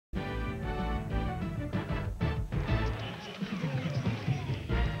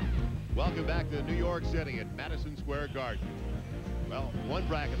Welcome back to New York City at Madison Square Garden. Well, one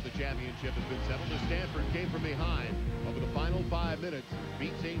bracket of the championship has been settled as Stanford came from behind over the final 5 minutes,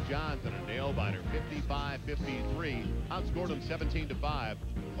 beat St. John's in a nail-biter 55-53, outscored them 17-5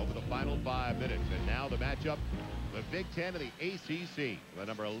 over the final 5 minutes. And now the matchup, the Big Ten and the ACC, the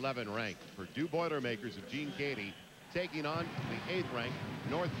number 11 ranked Purdue Boilermakers of Gene Cady taking on the 8th ranked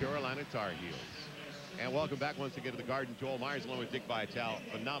North Carolina Tar Heels. And welcome back once again to the Garden. Joel Myers along with Dick Vitale.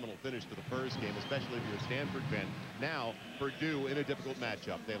 Phenomenal finish to the first game, especially if you're a Stanford fan. Now Purdue in a difficult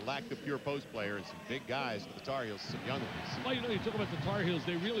matchup. They lack the pure post player and some big guys for the Tar Heels, some young ones. Well, you know, you talk about the Tar Heels,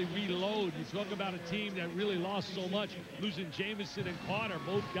 they really reload. You talk about a team that really lost so much, losing Jamison and Cota,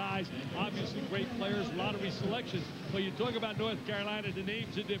 both guys, obviously great players, lottery selections. But you talk about North Carolina, the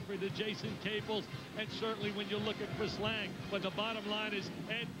names are different, the Jason Caples, and certainly when you look at Chris Lang. But the bottom line is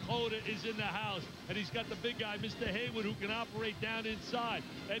Ed Cota is in the house, and he's got the big guy, Mr. Haywood, who can operate down inside.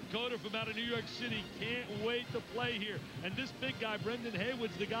 Ed Cota from out of New York City can't wait to play here. And this big guy, Brandan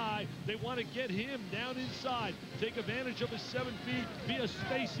Haywood's the guy. They want to get him down inside, take advantage of his 7 feet, be a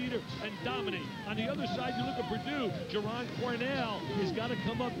space eater, and dominate. On the other side, you look at Purdue. Jerron Cornell has got to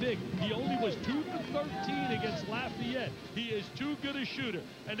come up big. He only was 2 for 13 against Lafayette. He is too good a shooter.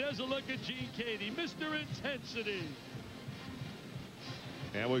 And there's a look at Gene Cady, Mr. Intensity.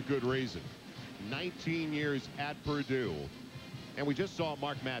 And with good reason. 19 years at Purdue. And we just saw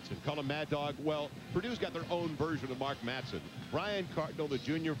Mark Madsen, call him Mad Dog. Well, Purdue's got their own version of Mark Madsen. Brian Cardinal, the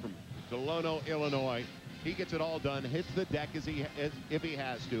junior from Delano, Illinois. He gets it all done, hits the deck if he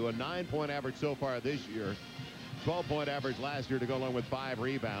has to. A 9-point average so far this year. 12-point average last year to go along with 5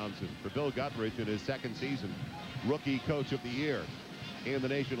 rebounds. And for Bill Guthridge in his second season, rookie coach of the year in the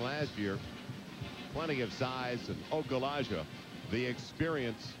nation last year. Plenty of size, and Okalaja, the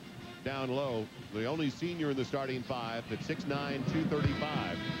experience down low, the only senior in the starting 5 at 6'9",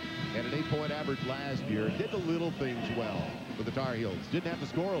 235, and an 8-point average last year. Did the little things well for the Tar Heels. Didn't have to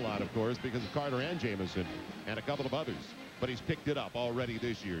score a lot, of course, because of Carter and Jamison and a couple of others. But he's picked it up already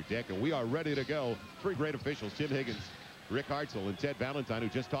this year, Dick, and we are ready to go. 3 great officials, Tim Higgins, Rick Hartzell, and Ted Valentine, who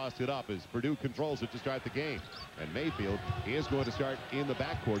just tossed it up as Purdue controls it to start the game. And Mayfield is going to start in the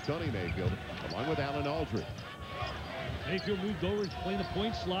backcourt, Tony Mayfield, along with Alan Aldridge. Mayfield moved over to play the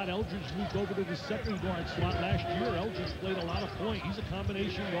point slot. Eldridge moved over to the second guard slot last year. Eldridge played a lot of point. He's a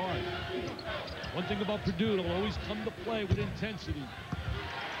combination guard. One thing about Purdue, it'll always come to play with intensity.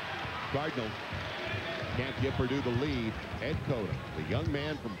 Cardinal can't give Purdue the lead. Ed Cota, the young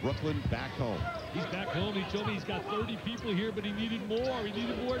man from Brooklyn, back home. He's back home. He told me he's got 30 people here, but he needed more. He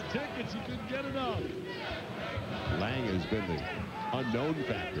needed more tickets. He couldn't get enough. Lang has been the unknown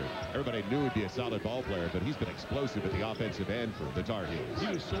factor. Everybody knew he'd be a solid ball player, but he's been explosive at the offensive end for the Tar Heels. He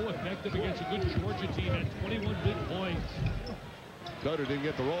was so effective against a good Georgia team at 21 big points. Cota didn't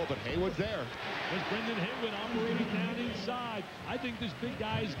get the roll, but Haywood's there. There's Brandan Haywood operating down inside. I think this big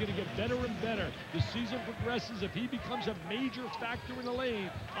guy is going to get better and better. The season progresses. If he becomes a major factor in the lane,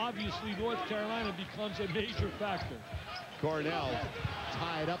 obviously North Carolina becomes a major factor. Cornell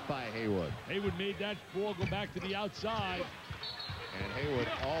tied up by Haywood. Haywood made that ball go back to the outside. And Haywood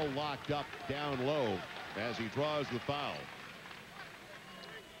all locked up down low as he draws the foul.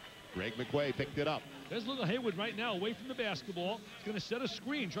 Greg McQuay picked it up. There's little Haywood right now away from the basketball. He's going to set a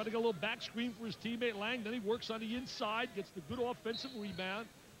screen, try to get a little back screen for his teammate Lang. Then he works on the inside, gets the good offensive rebound.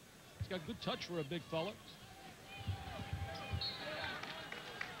 He's got good touch for a big fella.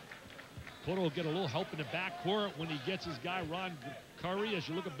 Cota will get a little help in the backcourt when he gets his guy Ron Curry. As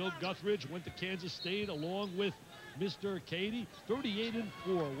you look at Bill Guthridge, went to Kansas State along with Mr. Cady.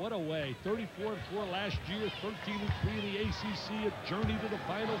 38-4, what a way. 34-4 last year, 13-3 in the ACC, a journey to the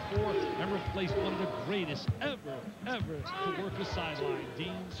Final Four, and replaced one of the greatest ever to work the sideline,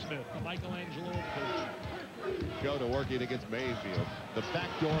 Dean Smith, the Michelangelo coach. Cota working against Mayfield. The back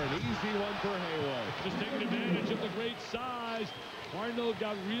door, an easy one for Haywood. Just taking advantage of the great size. Cardinal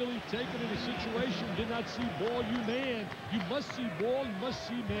got really taken in a situation, did not see ball, you man. You must see ball, you must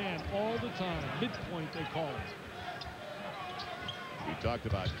see man all the time. Midpoint, they call it. We talked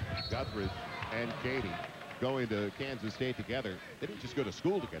about Guthridge and Cady going to Kansas State together. They didn't just go to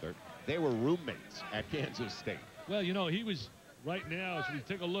school together. They were roommates at Kansas State. Well, you know, he was right now, as we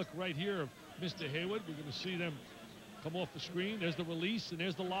take a look right here of Mr. Haywood, we're going to see them come off the screen. There's the release, and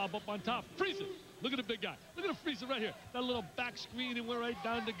there's the lob up on top. Freeze it. Look at the big guy. Look at him freeze it right here. That little back screen and went right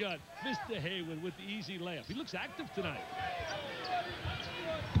down the gut. Mr. Haywood with the easy layup. He looks active tonight.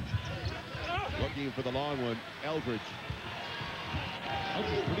 Looking for the long one, Eldridge.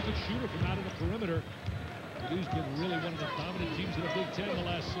 Eldridge, pretty good shooter from out of the perimeter. Purdue's been really one of the dominant teams in the Big Ten the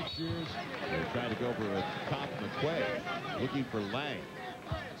last 6 years. They're trying to go for a top McQuay. Looking for Lang.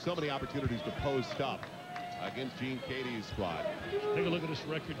 so many opportunities to post up against Gene Katie's squad. Take a look at this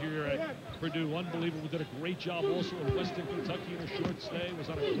record here at Purdue. Unbelievable. Did a great job also in Western Kentucky in a short stay. Was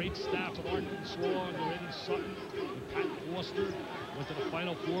on a great staff with Arkansas and Eddie Sutton and Pat Foster. Went to the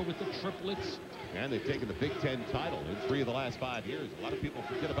Final Four with the triplets. And they've taken the Big Ten title in 3 of the last 5 years. A lot of people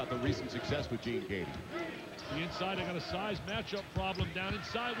forget about the recent success with Gene Katie. The inside, they got a size matchup problem down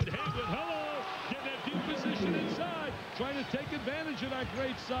inside with Haywood. Hello! Getting that deep position inside. Trying to take advantage of that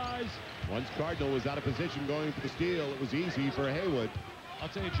great size. Once Cardinal was out of position going for the steal, it was easy for Haywood. I'll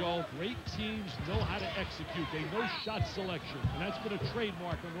tell you, Joe, great teams know how to execute. They know shot selection, and that's been a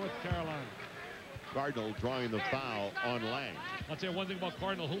trademark of North Carolina. Cardinal drawing the foul on Lang. I'll tell you one thing about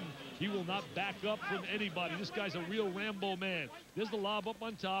Cardinal. He will not back up from anybody. This guy's a real Rambo man. There's the lob up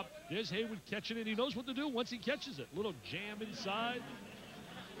on top. There's Haywood catching it. He knows what to do once he catches it. Little jam inside.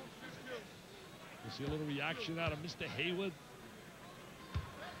 We'll see a little reaction out of Mr. Haywood.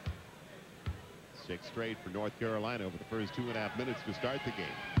 6 straight for North Carolina over the first 2.5 minutes to start the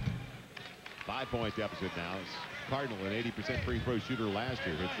game. 5-point deficit now. Cardinal, an 80% free throw shooter last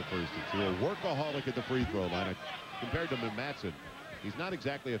year, hits the first 2. A workaholic at the free throw line. Compared to Madsen, he's not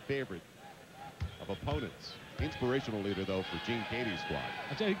exactly a favorite of opponents. Inspirational leader, though, for Gene Katie's squad.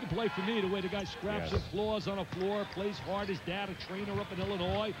 I tell you, he can play for me the way the guy scraps and claws on a floor, plays hard. His dad, a trainer up in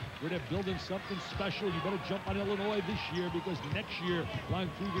Illinois, where they're building something special. You better jump on Illinois this year, because next year,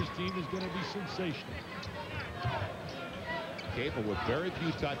 Lon Kruger's team is going to be sensational. Capable with very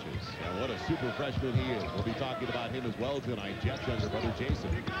few touches. And what a super freshman he is. We'll be talking about him as well tonight. Jets younger brother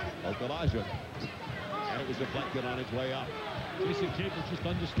Jason Okalaja. And it was deflected on its way up. Jason Capel just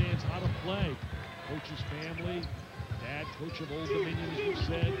understands how to play. Coach's family, dad, coach of Old Dominion, as we've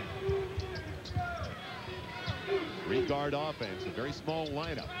said. 3-guard offense, a very small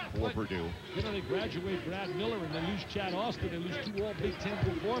lineup for Purdue. You know, they graduate Brad Miller and they lose Chad Austin. They lose 2 all Big Ten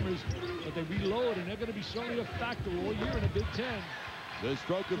performers, but they reload, and they're going to be certainly a factor all year in the Big Ten. The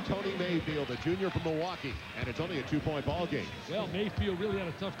stroke of Tony Mayfield, a junior from Milwaukee, and it's only a 2-point ball game. Well, Mayfield really had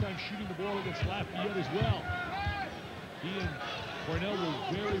a tough time shooting the ball against Lafayette as well. He and Cornell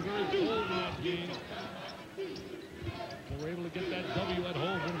were very, very cold in that game. They were able to get that W at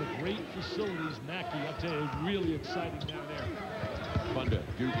home. One of the great facilities, Mackey. I'll tell you, it's really exciting down there. Fun to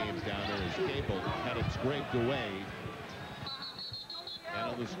do games down there as Capel had it scraped away. And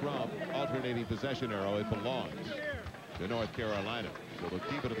on the scrum, alternating possession arrow, it belongs to North Carolina. So they'll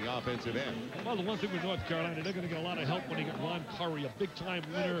keep it at the offensive end. Well, the one thing with North Carolina, they're going to get a lot of help when they get Ron Curry, a big-time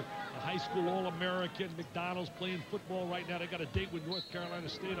winner, a high school All-American. McDonald's playing football right now. They got a date with North Carolina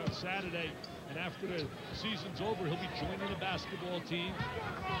State on Saturday. And after the season's over, he'll be joining the basketball team.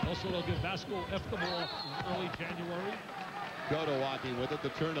 Also, they'll get basketball off in early January. Cota walking with it. The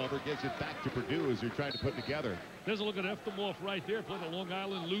turnover gives it back to Purdue as they're trying to put together. There's a look at Eftemoff right there. Played at Long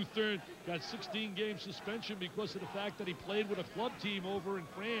Island Lutheran. Got 16-game suspension because of the fact that he played with a club team over in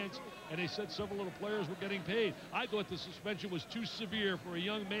France, and they said several of the players were getting paid. I thought the suspension was too severe for a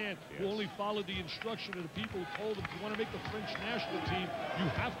young man who only followed the instruction of the people who told him, if you want to make the French national team, you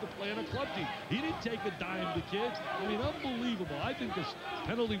have to play on a club team. He didn't take a dime to kids. I mean, unbelievable. I think this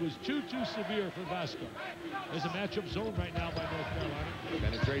penalty was too severe for Vasco. There's a matchup zone right now by North Carolina.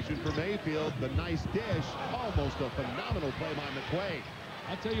 Penetration for Mayfield. The nice dish. Almost a phenomenal play by McQuay.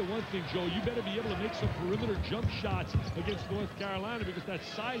 I'll tell you one thing, Joe. You better be able to make some perimeter jump shots against North Carolina, because that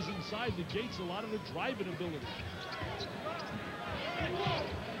size inside negates a lot of the driving ability.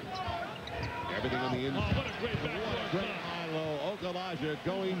 Everything on the inside. Oh, what a great backdoor. Great high-low. Okalaja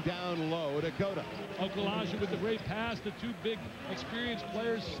going down low to Cota. Okalaja with the great pass. The 2 big experienced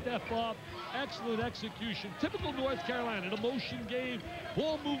players step up. Excellent execution. Typical North Carolina. The motion game,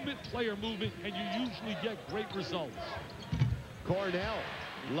 ball movement, player movement, and you usually get great results. Cornell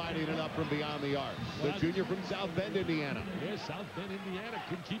lighting it up from beyond the arc. The junior from South Bend, Indiana. Yeah, South Bend, Indiana.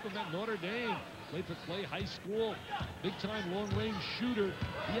 Couldn't keep him at Notre Dame. Played for Clay High School. Big-time long-range shooter.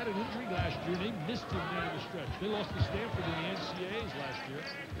 He had an injury last year, and they missed him down the stretch. They lost to Stanford in the NCAAs last year.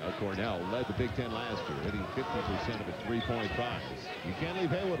 Now Cornell led the Big Ten last year, hitting 50% of its three-point tries. You can't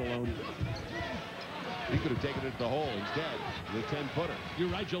leave Haywood alone. He could have taken it to the hole instead. The 10-footer. You're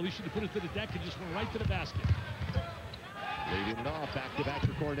right, Joe. He should have put it to the deck and just went right to the basket. Leading it off, back-to-back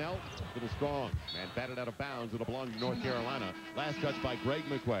for Cornell. Little strong, and batted out of bounds. It'll belong to North Carolina. Last touch by Greg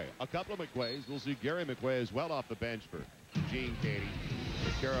McQuay. A couple of McQuays. We'll see Gary McQuay as well off the bench for Gene Katie.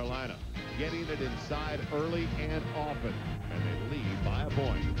 For Carolina, getting it inside early and often, and they lead by a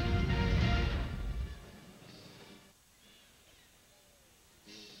point.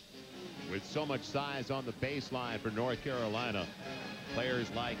 With so much size on the baseline for North Carolina,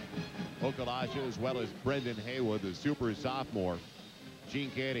 players like Okalaja as well as Brandan Haywood, the super sophomore, Gene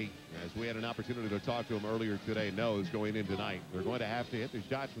Cady, as we had an opportunity to talk to him earlier today, knows going in tonight they're going to have to hit the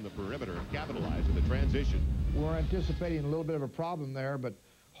shots from the perimeter and capitalize on the transition. We're anticipating a little bit of a problem there, but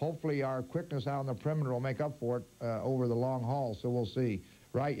hopefully our quickness out on the perimeter will make up for it over the long haul. So we'll see.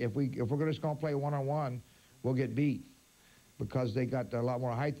 Right? If we're just going to play one-on-one, we'll get beat because they got a lot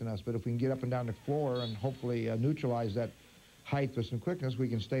more height than us. But if we can get up and down the floor and hopefully neutralize that height with some quickness, we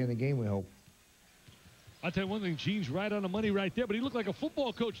can stay in the game, we hope. I'll tell you one thing, Gene's right on the money right there, but he looked like a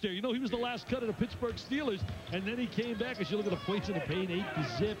football coach there. You know, he was the last cut of the Pittsburgh Steelers, and then he came back. As you look at the points in the paint,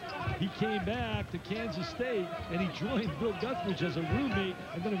 8-0. He came back to Kansas State, and he joined Bill Guthridge as a roommate,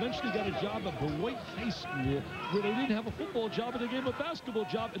 and then eventually got a job at Beloit High School, where they didn't have a football job, but they gave him a basketball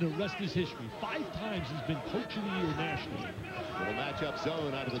job, and the rest is history. 5 times he's been Coach of the Year nationally. Little matchup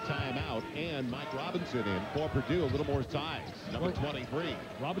zone out of the timeout, and Mike Robinson in for Purdue, a little more size, number 23.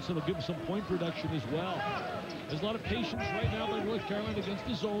 Robinson will give him some point production as well. There's a lot of patience right now by North Carolina against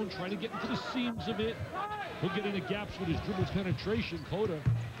the zone, trying to get into the seams of it. He'll get into gaps with his dribble penetration. Cota.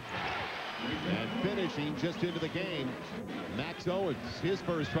 And finishing just into the game, Max Owens, his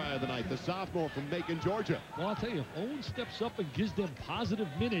first try of the night, the sophomore from Macon, Georgia. Well, I'll tell you, if Owens steps up and gives them positive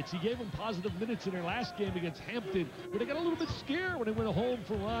minutes, he gave them positive minutes in their last game against Hampton, where they got a little bit scared when they went home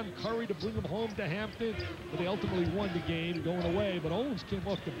for Ron Curry to bring them home to Hampton, but they ultimately won the game going away. But Owens came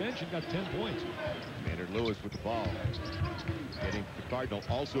off the bench and got 10 points. Maynard Lewis with the ball. Getting the Cardinal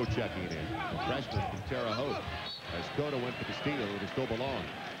also checking in. A freshman from Terre Haute. As Cota went for the steal, it still belonged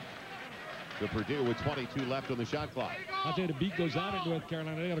to Purdue with 22 left on the shot clock. I'll tell you, the beat goes on in North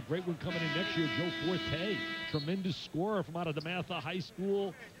Carolina. They got a great one coming in next year, Joe Forte. Tremendous scorer from out of DeMatha High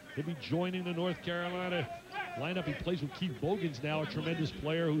School. He'll be joining the North Carolina lineup. He plays with Keith Bogans now, a tremendous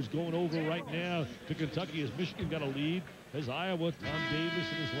player who's going over right now to Kentucky as Michigan got a lead. As Iowa, Tom Davis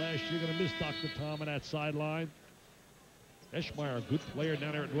in his last year going to miss Dr. Tom on that sideline. Eschmeyer, a good player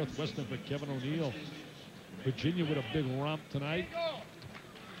down there at Northwestern for Kevin O'Neill. Virginia with a big romp tonight.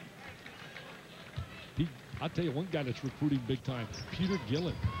 I'll tell you one guy that's recruiting big time, Peter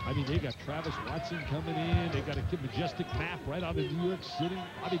Gillen. I mean, they got Travis Watson coming in. They got a majestic map right out of New York City.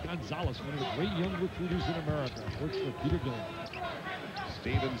 Bobby Gonzalez, one of the great young recruiters in America, works for Peter Gillen.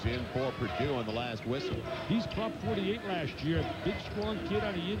 Stevens in for Purdue on the last whistle. He's Prop 48 last year. Big, strong kid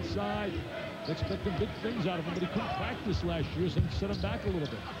on the inside. Expecting big things out of him, but he couldn't practice last year, so he set him back a little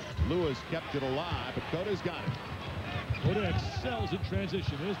bit. Lewis kept it alive, but Cota's got it. Cota excels in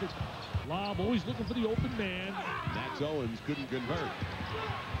transition. There's the lob, always looking for the open man. Max Owens couldn't convert.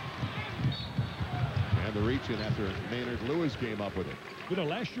 And the reach-in after Maynard Lewis came up with it. You know,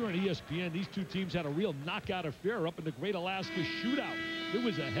 last year on ESPN, these two teams had a real knockout affair up in the Great Alaska Shootout. It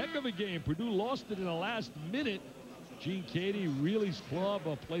was a heck of a game. Purdue lost it in the last minute. Gene Cady, Reilly's club,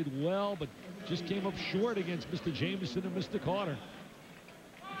 played well, but just came up short against Mr. Jameson and Mr. Carter.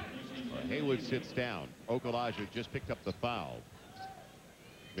 Haywood sits down. Okalaja just picked up the foul.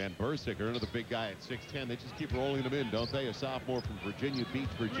 Van Bersicker, another big guy at 6'10". They just keep rolling him in, don't they? A sophomore from Virginia Beach,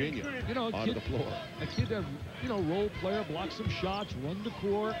 Virginia, you know, onto the floor. A kid that, you know, role player, block some shots, run the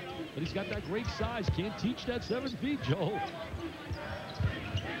court, but he's got that great size. Can't teach that 7 feet, Joe.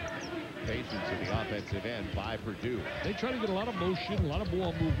 Patience at the offensive end by Purdue. They try to get a lot of motion, a lot of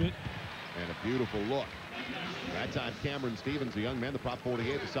ball movement. And a beautiful look. That time, Cameron Stevens, the young man, the Prop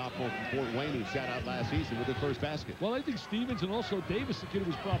 48, the sophomore from Fort Wayne, who sat out last season with his first basket. Well, I think Stevens and also Davis, the kid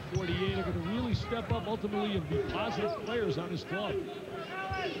who was Prop 48, are going to really step up ultimately and be positive players on his club.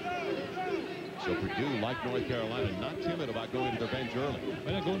 So Purdue, like North Carolina, not timid about going to their bench early.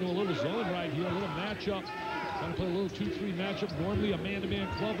 They're going to a little zone right here, a little matchup. Trying to play a little 2-3 matchup. Normally a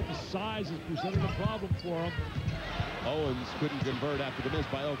man-to-man club, but the size is presenting a problem for them. Owens couldn't convert after the miss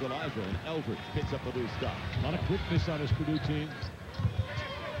by Okalaja, and Eldridge picks up the loose stuff. A lot of quickness on this Purdue team.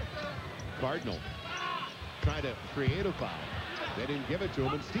 Cardinal trying to create a foul. They didn't give it to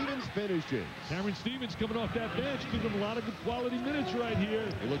him, and Stevens finishes. Cameron Stevens coming off that bench, giving him a lot of good quality minutes right here.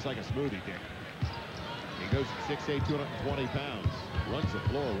 He looks like a smoothie, Dick. He goes at 6'8", 220 pounds. Runs the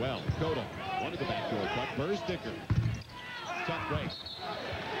floor well. Cota wanted the backdoor cut. Bersticker. Tough break.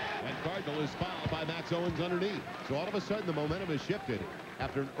 And Cardinal is fouled by Max Owens underneath. So all of a sudden the momentum has shifted.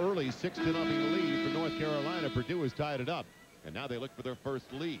 After an early 6-0 lead for North Carolina, Purdue has tied it up. And now they look for their first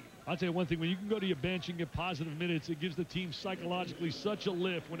lead. I'll tell you one thing, when you can go to your bench and get positive minutes, it gives the team psychologically such a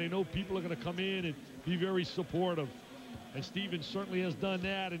lift when they know people are going to come in and be very supportive. And Stevens certainly has done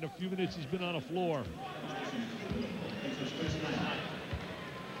that in a few minutes he's been on the floor.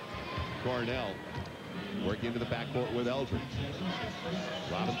 Cornell working into the backcourt with Eldridge.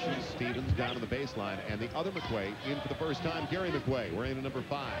 Robinson, Stevens down to the baseline, and the other McQuay in for the first time, Gary McQuay, wearing the number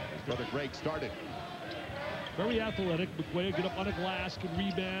 5. His brother Greg started. Very athletic. McQuay get up on the glass, can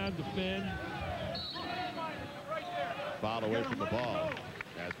rebound, defend. Foul away from the ball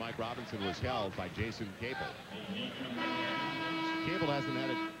as Mike Robinson was held by Jason Cable. Cable hasn't had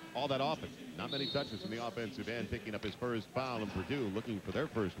it all that often. Not many touches in the offensive end, picking up his first foul, and Purdue looking for their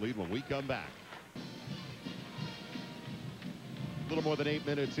first lead when we come back. A little more than 8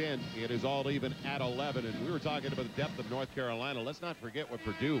 minutes in, it is all even at 11, and we were talking about the depth of North Carolina. Let's not forget what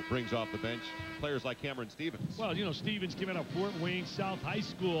Purdue brings off the bench. Players like Cameron Stevens. Well, you know, Stevens came out of Fort Wayne South High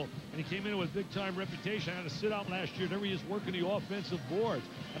School, and he came in with a big-time reputation. Had to sit out last year. There he is working the offensive boards.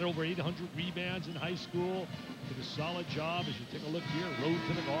 Had over 800 rebounds in high school. Did a solid job. As you take a look here, road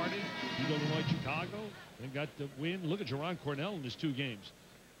to the Garden, beat Illinois, Chicago, and got the win. Look at Jerron Cornell in his 2 games.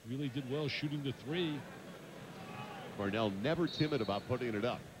 Really did well shooting the 3. Cornell never timid about putting it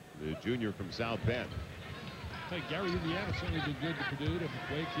up. The junior from South Bend. I think Gary, Indiana certainly did good to Purdue, the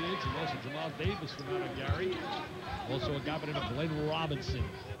McQuay kids, and also Jamal Davis from out of Gary. Also a guy by the name of Glenn Robinson,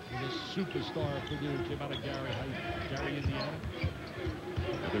 who's a superstar of Purdue, came out of Gary, Indiana.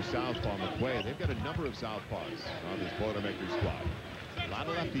 Another southpaw, McQuay. They've got a number of southpaws on this Boilermakers squad. A lot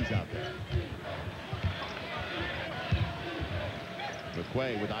of lefties out there.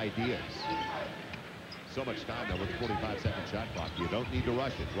 McQuay with ideas. So much time now with a 45-second shot clock. You don't need to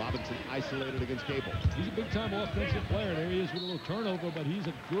rush it. Robinson isolated against Cable. He's a big-time offensive player. There he is with a little turnover, but he's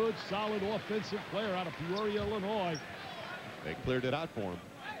a good, solid offensive player out of Peoria, Illinois. They cleared it out for him.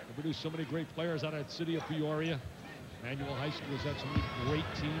 They produced so many great players out of that city of Peoria. Manual High School has had so many great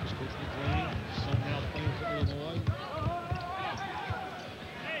teams. Coach McLean, his son now playing for Illinois.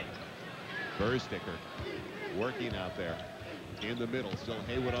 Bursticker working out there in the middle. Still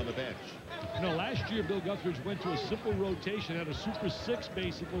Haywood on the bench. You know, last year Bill Guthridge went to a simple rotation, had a Super 6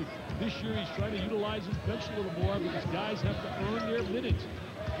 basically. This year he's trying to utilize his bench a little more because guys have to earn their minutes.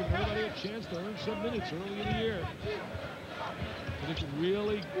 Give everybody a chance to earn some minutes early in the year. So they can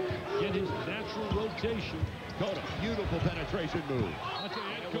really get his natural rotation. Cota, beautiful penetration move. That's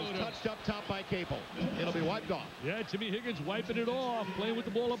it, Was touched up top by Cable. It'll be wiped off. Yeah, Timmy Higgins wiping it off, playing with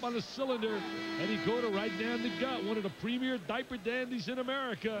the ball up on the cylinder. Eddie Cota right down the gut, one of the premier diaper dandies in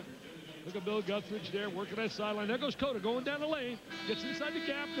America. Look at Bill Guthridge there working that sideline. There goes Cota going down the lane. Gets inside the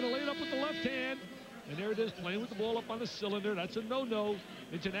gap, going to lay it up with the left hand. And there it is, playing with the ball up on the cylinder. That's a no-no.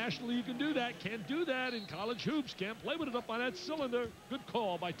 Internationally, you can do that. Can't do that in college hoops. Can't play with it up on that cylinder. Good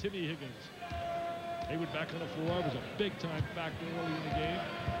call by Timmy Higgins. Haywood back on the floor was a big-time factor early in the game.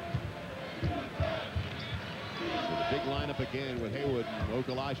 So the big lineup again with Haywood and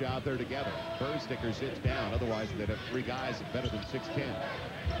Okalaja out there together. Bursticker sits down. Otherwise, they'd have 3 guys better than 6'10".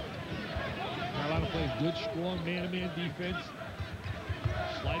 Carolina playing good, strong man-to-man defense.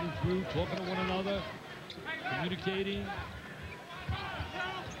 Sliding through, talking to one another, communicating.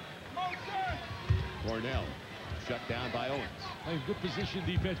 Cornell shut down by Owens. Playing good position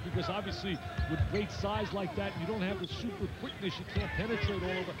defense because obviously with great size like that, you don't have the super quickness. You can't penetrate all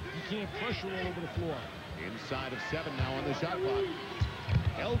over. You can't pressure all over the floor. Inside of 7 now on the shot clock.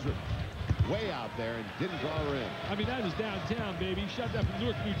 Eldred way out there and didn't draw her in. I mean, that was downtown, baby. He shot that from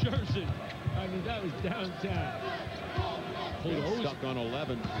Newark, New Jersey. I mean, that was downtown. Stuck on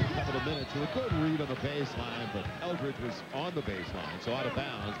 11 for a couple of minutes. A good read on the baseline, but Eldridge was on the baseline, so out of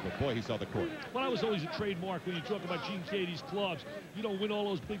bounds, but boy, he saw the court. Well, that was always a trademark when you talk about Gene Cady's clubs. You don't win all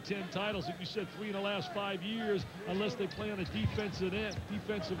those Big Ten titles, like you said, 3 in the last 5 years, unless they play on a defensive end.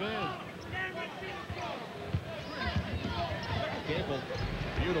 Cable,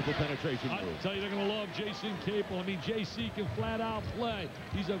 beautiful penetration move. I tell you, they're going to love Jason Cable. I mean, JC can flat out play.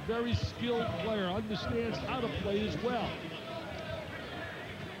 He's a very skilled player, understands how to play as well.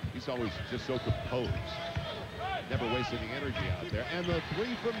 He's always just so composed. Never wasting the energy out there. And the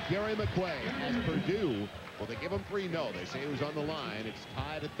 3 from Gary McQuay. As Purdue, will they give him 3? No, they say he was on the line. It's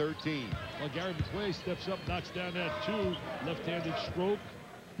tied at 13. Well, Gary McQuay steps up, knocks down that 2. Left-handed stroke.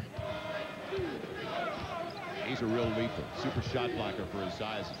 He's a real lethal. Super shot blocker for his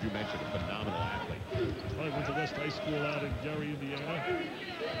size, as you mentioned. A phenomenal athlete. Probably went to West High School out in Gary, Indiana.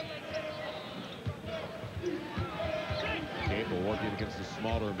 Cable working against a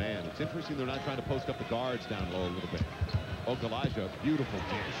smaller man. It's interesting they're not trying to post up the guards down low a little bit. Okalaja, beautiful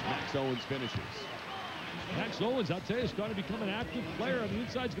dish. Max Owens finishes. Max Owens, I'll tell you, is starting to become an active player. On the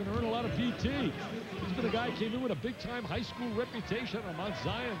inside's going to earn a lot of PT. He's been a guy who came in with a big-time high school reputation on Mount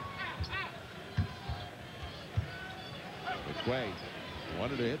Zion. McQuay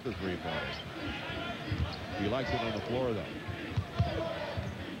wanted to hit the 3-pointer. He likes it on the floor, though.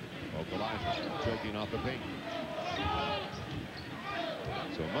 Okalaja choking off the paint.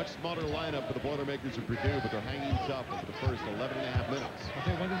 So much smaller lineup for the Boilermakers of Purdue, but they're hanging tough over the first 11.5 minutes. I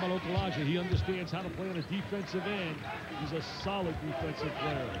think one thing about Elijah. He understands how to play on a defensive end. He's a solid defensive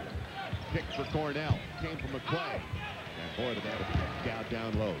player. Pick for Cornell. Came from McQuay. And boy, did that pick out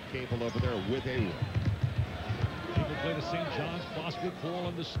down low. Cable over there with Haywood. People played at St. John's, Prospect Hall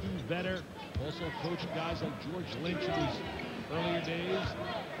under Stu Vetter. Also coached guys like George Lynch in his earlier days.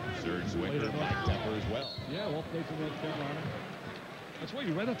 Serge Zwicker, Mike Tepper as well. Yeah, all played for North Carolina. That's why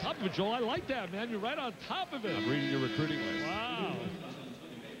you're right on top of it, Joel. I like that, man. You're right on top of it. I'm reading your recruiting list. Wow.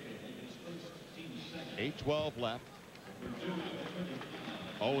 8-12 left.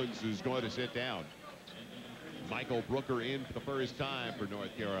 Owens is going to sit down. Michael Brooker in for the first time for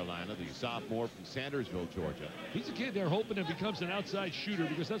North Carolina, the sophomore from Sandersville, Georgia. He's a kid they're hoping that becomes an outside shooter,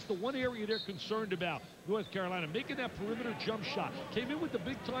 because that's the one area they're concerned about. North Carolina making that perimeter jump shot. Came in with the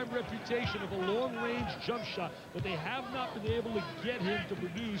big-time reputation of a long-range jump shot, but they have not been able to get him to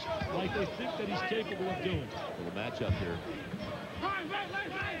produce like they think that he's capable of doing. Little matchup here.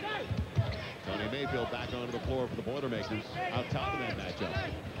 Tony Mayfield back onto the floor for the Boilermakers, out top of that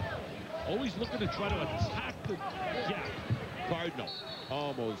matchup. Always looking to try to attack the gap. Cardinal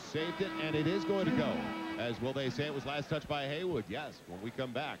almost saved it, and it is going to go. As will they say it was last touched by Haywood? Yes, when we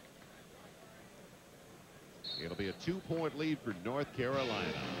come back. It'll be a 2-point lead for North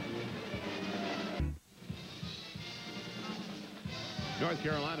Carolina. North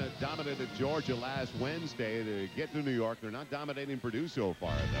Carolina dominated Georgia last Wednesday to get to New York. They're not dominating Purdue so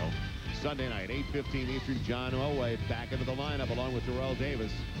far, though. Sunday night, 8:15 Eastern, John Elway back into the lineup along with Terrell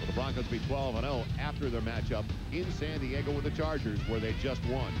Davis. Will the Broncos be 12-0 after their matchup in San Diego with the Chargers, where they just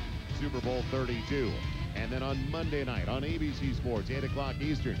won Super Bowl 32. And then on Monday night on ABC Sports, 8 o'clock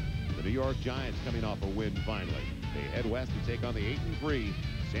Eastern, the New York Giants coming off a win finally. They head west to take on the 8-3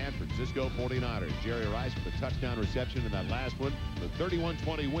 San Francisco 49ers. Jerry Rice with a touchdown reception in that last one. The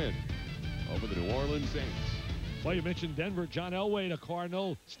 31-20 win over the New Orleans Saints. Well, you mentioned Denver. John Elway, a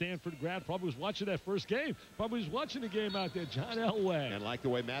Cardinal, Stanford grad, probably was watching that first game. Probably was watching the game out there. John Elway. And like the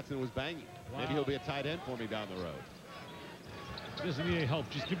way Matson was banging. Wow. Maybe he'll be a tight end for me down the road. Doesn't need any help.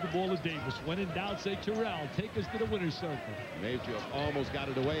 Just give the ball to Davis. When in doubt, say Terrell. Take us to the winner's circle. Mayfield almost got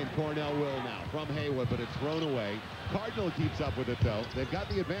it away, and Cornell will now from Haywood, but it's thrown away. Cardinal keeps up with it, though. They've got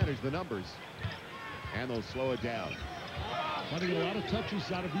the advantage, the numbers, and they'll slow it down. Trying to get a lot of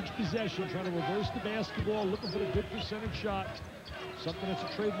touches out of each possession, trying to reverse the basketball, looking for a good percentage shot. Something that's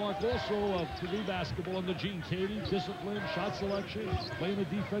a trademark also of Purdue basketball under Gene Katie. Discipline, shot selection, playing the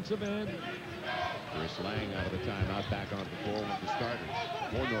defensive end. Chris Lang out of the timeout, back onto the floor with the starters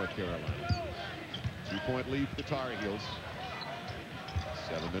for North Carolina. 2-point lead for the Tar Heels.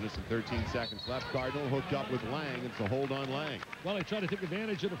 7 minutes and 13 seconds left. Cardinal hooked up with Lang. It's a hold on Lang. Well, they try to take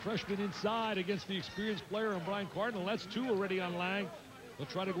advantage of the freshman inside against the experienced player on Brian Cardinal. That's 2 already on Lang. They'll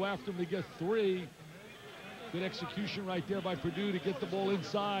try to go after him to get 3. Good execution right there by Purdue to get the ball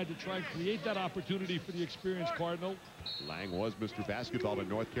inside to try and create that opportunity for the experienced Cardinal. Lang was Mr. Basketball in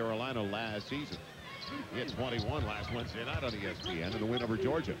North Carolina last season. He had 21 last Wednesday night on ESPN in the win over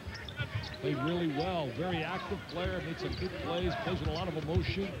Georgia. Played really well. Very active player. Made some good plays. Plays with a lot of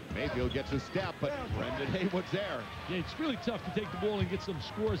emotion. Mayfield gets a step, but Brandan Haywood's there. Yeah, it's really tough to take the ball and get some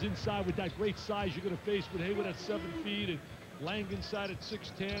scores inside with that great size you're going to face with Haywood at 7 feet and Lang inside at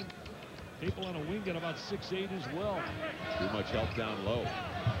 6'10". People on a wing at about 6'8" as well. Too much help down low.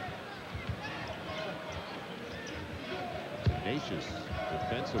 Tenacious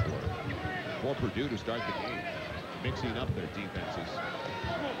defensive work for Purdue to start the game, mixing up their defenses.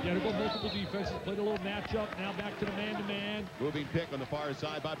 Yeah, they've got multiple defenses, played a little matchup, now back to the man-to-man. Moving pick on the far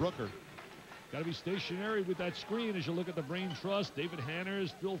side by Brooker. Got to be stationary with that screen as you look at the Brain Trust. David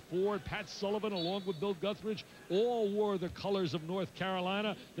Hanners, Phil Ford, Pat Sullivan, along with Bill Guthridge, all wore the colors of North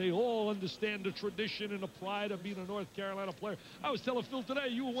Carolina. They all understand the tradition and the pride of being a North Carolina player. I was telling Phil today,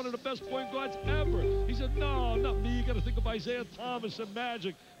 you were one of the best point guards ever. He said, no, not me. You got to think of Isaiah Thomas and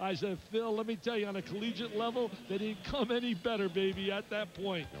Magic. I said, Phil, let me tell you, on a collegiate level, they didn't come any better, baby, at that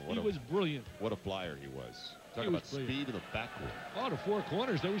point. He was brilliant. What a flyer he was. Talk about speed in the backcourt. Oh, the 4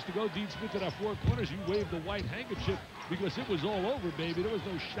 corners. They used to go Dean Smith to that 4 corners. You waved the white handkerchief because it was all over, baby. There was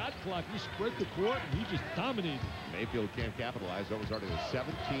no shot clock. We spread the court, and he just dominated. Mayfield can't capitalize. That was already with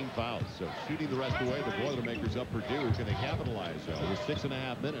 17 fouls. So shooting the rest away, the Boilermakers up Purdue. Can they capitalize, though, with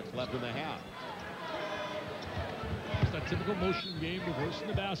 6.5 minutes left in the half? It's that typical motion game, reversing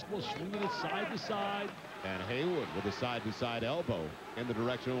the basketball, swinging it side to side. And Haywood with a side-to-side elbow in the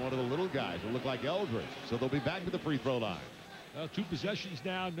direction of one of the little guys who look like Eldridge. So they'll be back to the free throw line. 2 possessions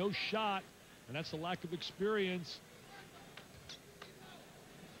now, no shot, and that's a lack of experience.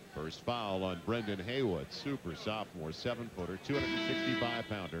 First foul on Brandan Haywood, super sophomore, 7-footer,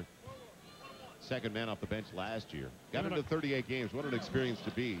 265-pounder. second man off the bench last year. Got into 38 games. What an experience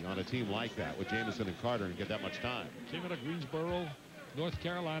to be on a team like that with Jamison and Carter and get that much time. Came out of Greensboro, North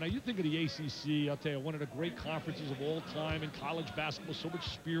Carolina. You think of the ACC, I'll tell you, one of the great conferences of all time in college basketball. So much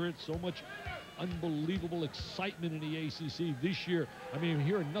spirit, so much unbelievable excitement in the ACC this year. I mean, I'm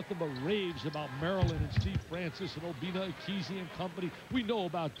hearing nothing but raves about Maryland and Steve Francis and Obina Akisi and company. We know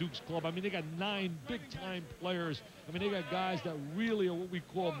about Duke's Club. I mean, they got 9 big-time players. I mean, they got guys that really are what we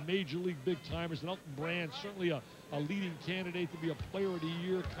call major league big-timers. And Elton Brand, certainly a leading candidate to be a player of the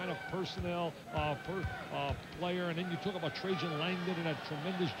year kind of personnel player. And then you talk about Trajan Langdon and that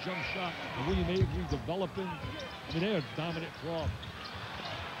tremendous jump shot. And William Avery developing. I mean, they're a dominant club.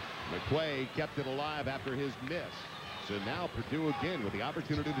 McQuay kept it alive after his miss. So now Purdue again with the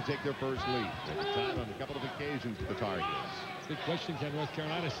opportunity to take their first lead. At the time on a couple of occasions with the Tar Heels. Big question, can North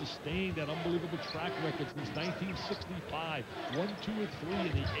Carolina sustain that unbelievable track record since 1965? 1, 2, and 3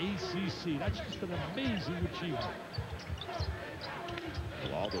 in the ACC. That's just an amazing achievement.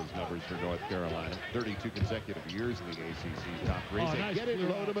 Well, all those numbers for North Carolina. 32 consecutive years in the ACC top 3. Oh, They nice get it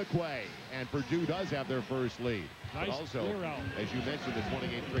low to McQuay. And Purdue does have their first lead. Nice but also, clear out. as you mentioned, the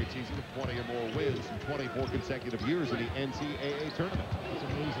 28th straight season of 20 or more wins and 24 consecutive years in the NCAA tournament. That's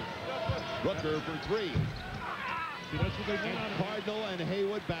amazing. Rooker for 3. See, that's what they want out of him. Cardinal and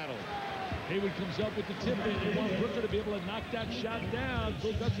Haywood battle. Haywood comes up with the tip in. They want Brooker to be able to knock that shot down.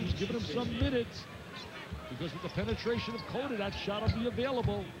 Phil Gutson's giving him some minutes. Because with the penetration of Cota, that shot will be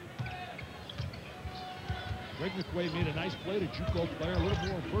available. Greg McQuay made a nice play to JUCO player, a little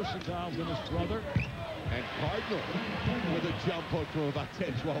more versatile than his brother. And Cardinal with a jump hook from about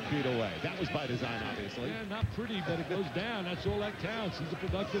 10, 12 feet away. That was by design, obviously. Yeah, not pretty, but it goes down. That's all that counts. He's a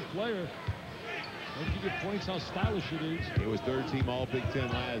productive player. Don't give you points how stylish it is. He was third team all Big Ten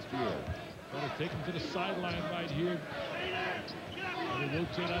last year. Got to take him to the sideline right here. They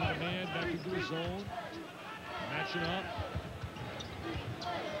rotate out of the man back into his zone. Matching up.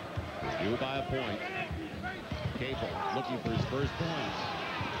 Purdue by a point. Capel looking for his first points.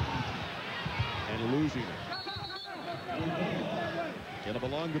 And losing it. It'll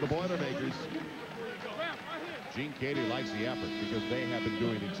belong to the Boilermakers. Gene Katie likes the effort because they have been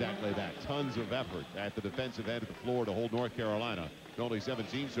doing exactly that. Tons of effort at the defensive end of the floor to hold North Carolina to only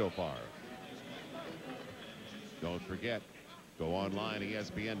 17 so far. Don't forget, go online,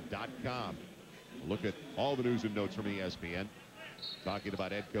 ESPN.com. Look at all the news and notes from ESPN. Talking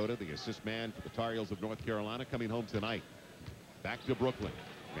about Ed Cota, the assist man for the Tar Heels of North Carolina, coming home tonight. Back to Brooklyn.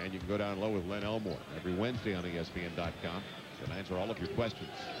 And you can go down low with Len Elmore every Wednesday on ESPN.com. He'll answer all of your questions.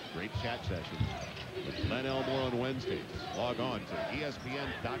 Great chat sessions with Len Elmore on Wednesdays. Log on to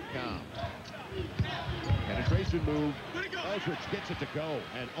ESPN.com. Penetration move. Eldridge gets it to go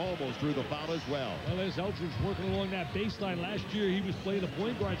and almost drew the foul as well. Well, there's Eldridge working along that baseline. Last year he was playing the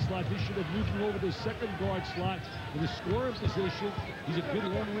point guard slot. This should have moved him over to the second guard slot in the scoring position. He's a good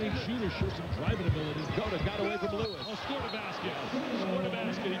long-range shooter, shows some driving ability. Cota got away from Lewis. Oh, scored a basket. Scored a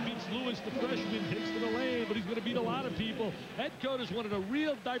basket. He beats Lewis, the freshman, takes to the lane, but he's going to beat a lot of people. Ed Cota's one of the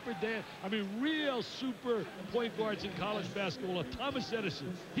real real super point guards in college basketball. Thomas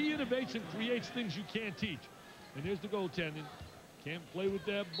Edison. He innovates and creates things you can't teach. And here's the goaltending. Can't play with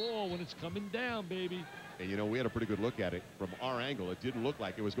that ball when it's coming down, baby. And, you know, we had a pretty good look at it from our angle. It didn't look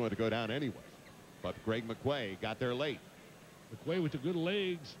like it was going to go down anyway. But Greg McQuay got there late. McQuay with the good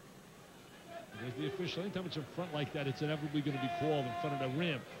legs. There's the official. Anytime it's in front like that, it's inevitably going to be called in front of the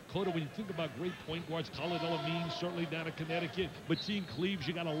rim. Cota, when you think about great point guards, Colin Elamine, certainly down at Connecticut. Mateen Cleaves,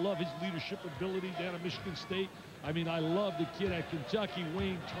 you got to love his leadership ability down at Michigan State. I mean, I love the kid at Kentucky,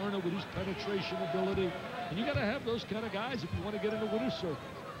 Wayne Turner, with his penetration ability. And you got to have those kind of guys if you want to get in the winner's circle.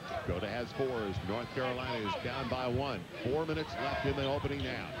 Cota has 4 as North Carolina is down by 1. 4 minutes left in the opening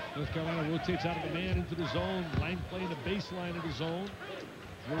now. North Carolina rotates out of the man into the zone. Lang playing the baseline of the zone.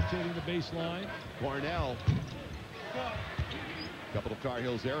 Rotating the baseline. Cornell. Couple of Tar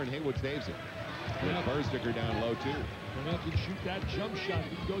Heels there, and Haywood saves it. Yeah. Bursticker down low, too. Cornell can shoot that jump shot.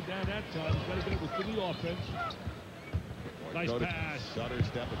 He can go down that time. He's got to be able to the offense. Nice Cota, pass. Sutter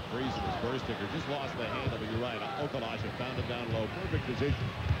step and freeze it as Bursticker just lost the handle, but you're right. Okalasha found him down low. Perfect position.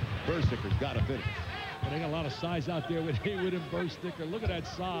 Bursticker's got to finish. And they got a lot of size out there with Haywood and Bursticker. Look at that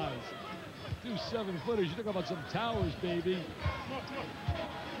size. 2 7-footers. You talk about some towers, baby.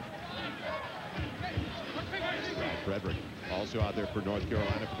 Frederick also out there for North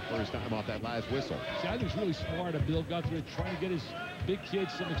Carolina for the first time off that last whistle. See, I think it's really smart of Bill Guthrie trying to get his big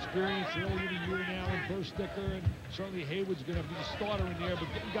kids some experience early in the year now, and Bursticker, and certainly Haywood's going to be the starter in there, but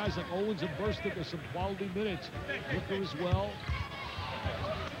getting guys like Owens and Bursticker some quality minutes. Rooker as well.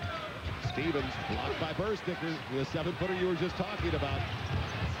 Stevens blocked by Bursticker, the 7-footer you were just talking about.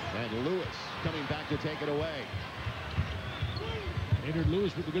 And Lewis coming back to take it away. Maynard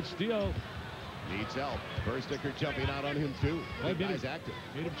Lewis with a good steal. Needs help. Versticker jumping out on him, too. The guy's active.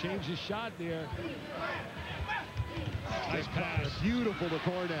 Made him change his shot there. Nice pass. Beautiful to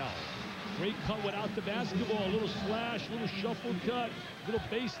Cornell. Great cut without the basketball. A little slash, little shuffle cut, little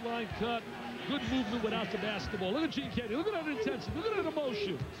baseline cut. Good movement without the basketball. Look at Gene Kennedy. Look at that intensity. Look at that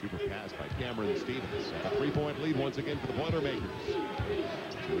emotion. Super pass by Cameron Stevens. A 3-point lead once again for the Boilermakers.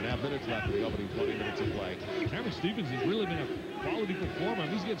 2.5 minutes left in the opening 20 minutes of play. Cameron Stevens has really been a quality performer.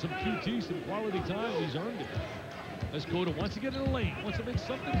 He's getting some QT, some quality time. He's earned it. Let's go to once again in the lane. Wants to make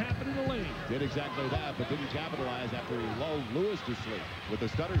something happen in the lane. Did exactly that, but didn't capitalize after he lulled Lewis to sleep with a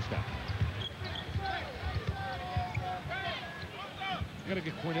stutter step. Got to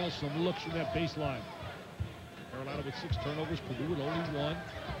get Cornell some looks from that baseline. Carolina with 6 turnovers. Purdue with only 1.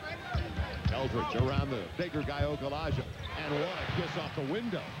 Eldridge around the bigger guy, Okalaja. And what a kiss off the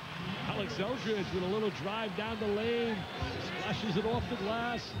window. Alex Eldridge with a little drive down the lane. Splashes it off the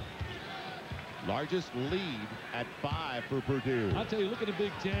glass. Largest lead at 5 for Purdue. I'll tell you, look at the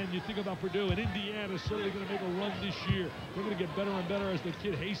Big Ten. You think about Purdue, and Indiana's certainly going to make a run this year. They're going to get better and better as the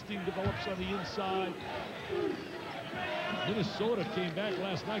kid Hastings develops on the inside. Minnesota came back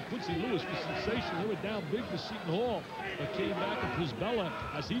last night. Quincy Lewis was sensational. They were down big to Seton Hall, but came back, and Prisbella,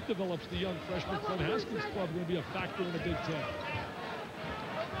 as he develops the young freshman from Haskins club, going to be a factor in the Big Ten.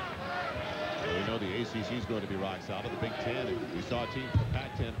 Well, we know the ACC is going to be rock solid. The Big Ten, and we saw a team from the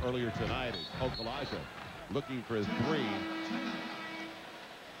Pac-10 earlier tonight. Okalaja looking for his 3.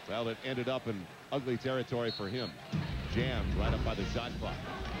 Well, it ended up in ugly territory for him. Jammed right up by the shot clock.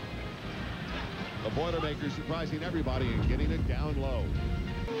 The Boilermakers surprising everybody and getting it down low.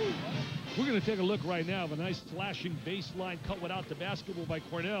 We're going to take a look right now of a nice flashing baseline cut without the basketball by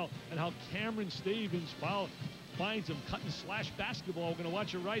Cornell, and how Cameron Stevens finds him cut and slash basketball. We're going to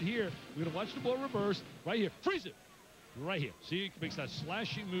watch it right here. We're going to watch the ball reverse right here. Freeze it. Right here. See, he makes that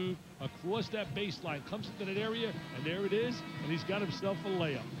slashing move across that baseline, comes into that area, and there it is, and he's got himself a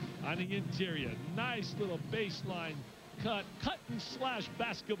layup on the interior. Nice little baseline cut and slash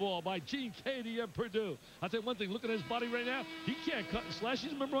basketball by Gene Cady of Purdue. I'll tell you one thing, look at his body right now. He can't cut and slash.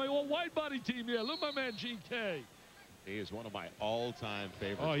 He's a member of my all-wide body team here. Look at my man, Gene K. He is one of my all-time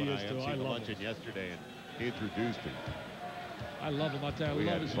favorites. Oh, he is, too. I luncheon yesterday, and he introduced him. I love him. I'll tell you, we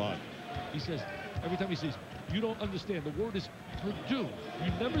I love had his fun. He says, every time he says, you don't understand. The word is Purdue.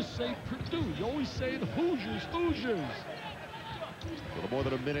 You never say Purdue. You always say it Hoosiers, Hoosiers. A little more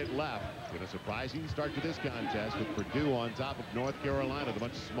than a minute left. Been a surprising start to this contest with Purdue on top of North Carolina, the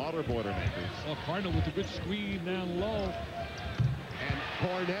much smaller Boilermakers. Oh, Cardinal with a good screen down low. And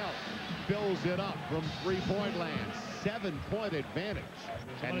Cornell fills it up from 3-point land. 7-point advantage.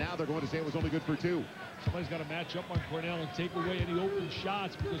 And now they're going to say it was only good for 2. Somebody's got to match up on Cornell and take away any open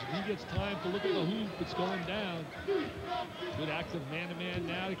shots, because he gets time to look at the hoop. It's going down. Good active man-to-man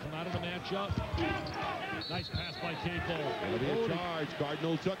now to come out of the matchup. Nice pass by Capo. It'll be a charge.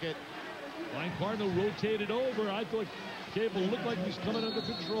 Cardinal took it. Line Cardinal rotated over. I thought Cable looked like he's coming under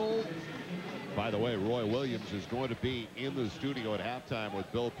control. By the way, Roy Williams is going to be in the studio at halftime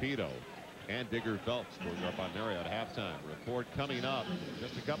with Bill Pito and Digger Phelps going up on there at halftime. Report coming up in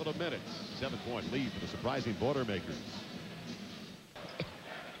just a couple of minutes. 7-point lead for the surprising Boilermakers.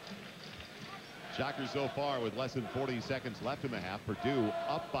 Shocker so far with less than 40 seconds left in the half. Purdue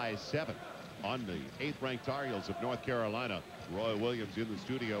up by 7 on the 8th-ranked Tar Heels of North Carolina. Roy Williams in the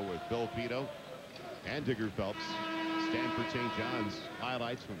studio with Bill Pito and Digger Phelps. Stanford St. John's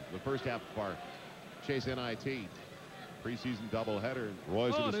highlights from the first half of our Chase NIT preseason doubleheader.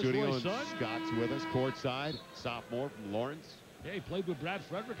 Roy's in the studio, and Scott's with us courtside, sophomore from Lawrence. Yeah, he played with Brad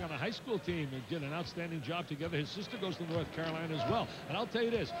Frederick on a high school team and did an outstanding job together. His sister goes to North Carolina as well. And I'll tell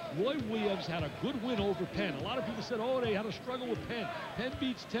you this, Roy Williams had a good win over Penn. A lot of people said, oh, they had a struggle with Penn. Penn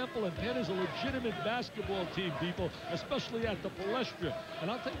beats Temple, and Penn is a legitimate basketball team, people, especially at the Palestra.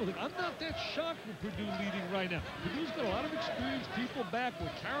 And I'll tell you one thing, I'm not that shocked with Purdue leading right now. Purdue's got a lot of experienced people back,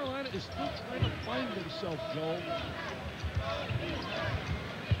 where Carolina is still trying to find themselves, Joel.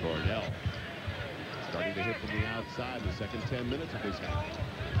 Cornell starting to hit from the outside the second 10 minutes of this half.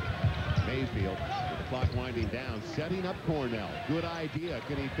 Mayfield with the clock winding down, setting up Cornell. Good idea.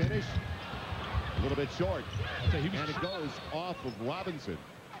 Can he finish? A little bit short. And it goes off of Robinson.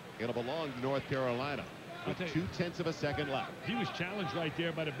 It'll belong to North Carolina with 0.2 of a second left. He was challenged right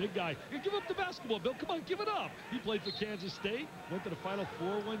there by the big guy. Hey, give up the basketball, Bill. Come on, give it up. He played for Kansas State, went to the Final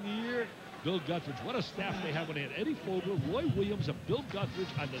Four one year. Bill Guthridge, what a staff they have when they had Eddie Fogler, Roy Williams, and Bill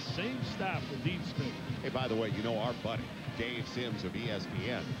Guthridge on the same staff with Dean Smith. Hey, by the way, you know our buddy, Dave Sims of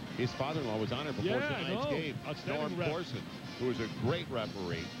ESPN. His father-in-law was honored before tonight's game. Norm Thorson, who was a great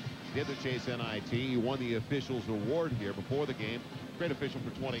referee, did the Chase NIT. He won the officials award here before the game. Great official for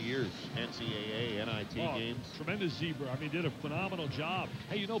 20 years. NCAA, NIT games. Tremendous zebra. I mean, did a phenomenal job.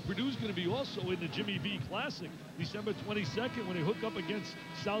 Hey, you know, Purdue's going to be also in the Jimmy V Classic December 22nd when they hook up against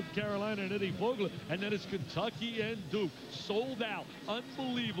South Carolina and Eddie Vogler. And then it's Kentucky and Duke. Sold out.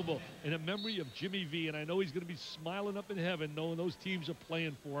 Unbelievable. In a memory of Jimmy V. And I know he's going to be smiling up in heaven knowing those teams are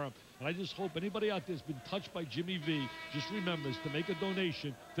playing for him. And I just hope anybody out there has been touched by Jimmy V just remembers to make a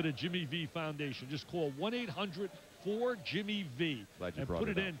donation to the Jimmy V Foundation. Just call 1-800-4-JIMMY-V and put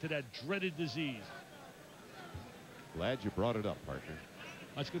it into that dreaded disease. Glad you brought it up, partner.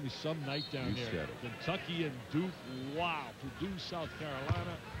 That's going to be some night down there. Kentucky and Duke. Wow. Purdue, South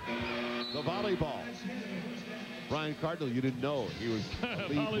Carolina. The volleyball. Brian Cardinal, you didn't know he was a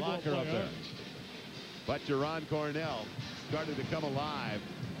lead blocker up there. But Jerron Cornell started to come alive.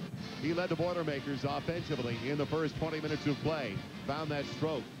 He led the Boilermakers offensively in the first 20 minutes of play. Found that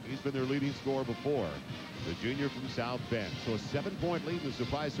stroke. He's been their leading scorer before. The junior from South Bend. So a 7-point lead, the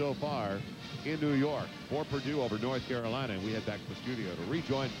surprise so far in New York for Purdue over North Carolina. And we head back to the studio to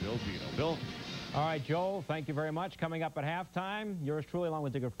rejoin Bill Dino. Bill? All right, Joel, thank you very much. Coming up at halftime, yours truly, along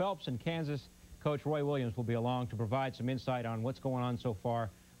with Digger Phelps and Kansas coach Roy Williams, will be along to provide some insight on what's going on so far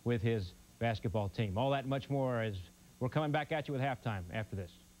with his basketball team. All that and much more as we're coming back at you with halftime after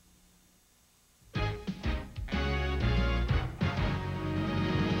this.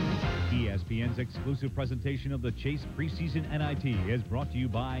 ESPN's exclusive presentation of the Chase Preseason NIT is brought to you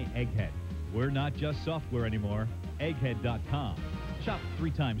by Egghead. We're not just software anymore. Egghead.com. Shop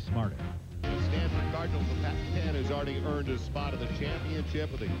 3 times smarter. The Stanford Cardinals, the Pac-10 has already earned a spot in the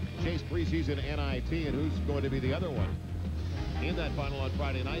championship of the Chase Preseason NIT, and who's going to be the other one? In that final on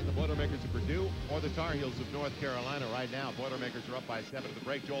Friday night, the Boilermakers of Purdue or the Tar Heels of North Carolina. Right now, Boilermakers are up by 7 at the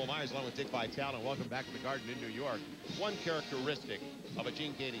break. Joel Myers along with Dick Vitale, and welcome back to the Garden in New York. One characteristic of a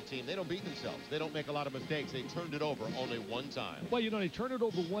Gene Keady team, they don't beat themselves. They don't make a lot of mistakes. They turned it over only one time. Well, you know, they turned it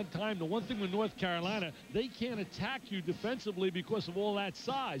over one time. The one thing with North Carolina, they can't attack you defensively because of all that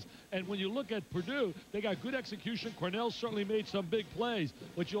size. And when you look at Purdue, they got good execution. Cornell certainly made some big plays.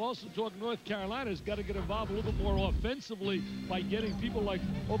 But you also talk North Carolina's got to get involved a little bit more offensively by getting people like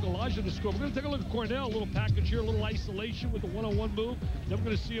Okalaja to score. We're going to take a look at Cornell, a little package here, a little isolation with the one-on-one move. Then we're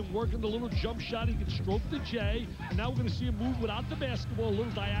going to see him working the little jump shot. He can stroke the J. And now we're going to see him move without the basketball, a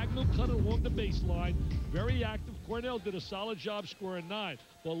little diagonal cut along the baseline. Very active. Cornell did a solid job scoring 9.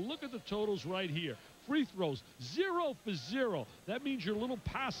 But look at the totals right here. Free throws, 0 for 0. That means you're a little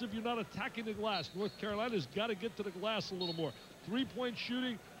passive. You're not attacking the glass. North Carolina's got to get to the glass a little more. 3-point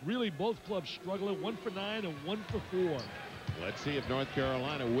shooting, really both clubs struggling. 1 for 9 and 1 for 4. Let's see if North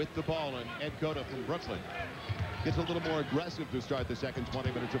Carolina with the ball, and Ed Cota from Brooklyn gets a little more aggressive to start the second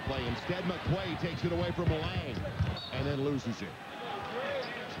 20 minutes of play. Instead, McQuay takes it away from Lang and then loses it.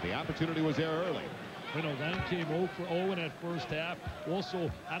 So the opportunity was there early. You know, Lang came 0 for 0 in that first half. Also,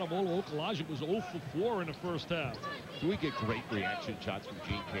 Adamola Okalaja was 0 for 4 in the first half. Do we get great reaction shots from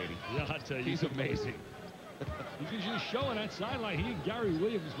Gene Keady? Yeah, I tell you. He's amazing. He's just showing that sideline. He and Gary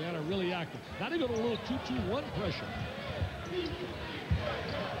Williams, man, are really active. Now they got a little 2-2-1 pressure. See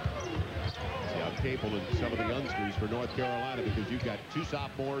how Capel and some of the youngsters for North Carolina, because you've got 2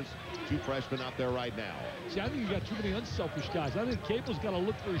 sophomores, 2 freshmen out there right now. See, I think you got too many unselfish guys. I think Capel's got to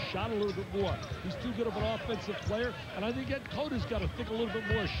look for his shot a little bit more. He's too good of an offensive player, and I think Ed Cota's got to think a little bit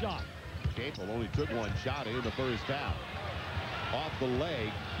more shot. Capel only took 1 shot in the first half. Off the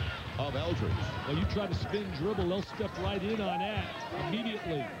leg of Eldridge. Well, you try to spin dribble, they'll step right in on that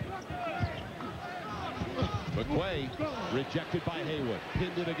immediately. McQuay rejected by Haywood.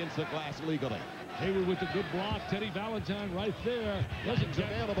 Pinned it against the glass legally. Haywood with the good block. Teddy Valentine right there. Doesn't get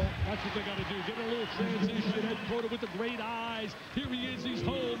available. That's what they got to do. Get a little transition. Ed Cota with the great eyes. Here he is. He's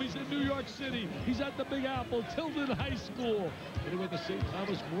home. He's in New York City. He's at the Big Apple, Tilden High School. And he went to St.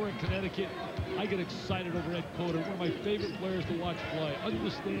 Thomas More in Connecticut. I get excited over Ed Cota. One of my favorite players to watch play.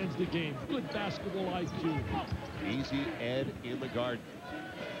 Understands the game. Good basketball IQ. Easy Ed in the Garden.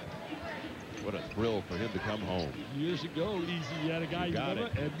 What a thrill for him to come home. Years ago, Easy had a guy, you remember?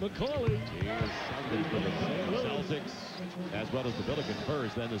 Ed McCauley. He was something for the Celtics, as well as the Billiken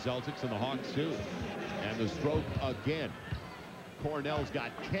first, then the Celtics and the Hawks too. And the stroke again. Cornell's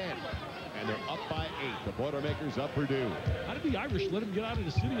got 10, and they're up by 8. The Boilermakers up Purdue. How did the Irish let him get out of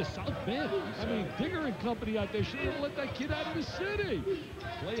the city of South Bend? I mean, Digger and company out there should have let that kid out of the city.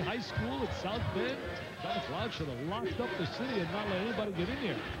 Play high school at South Bend. John Cloud should have locked up the city and not let anybody get in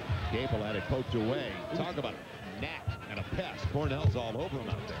there. Capel had it poked away. Talk about a gnat and a pest. Cornell's all over him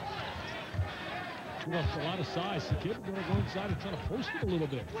out there. Well, it's a lot of size. The kid going to go inside and try to post it a little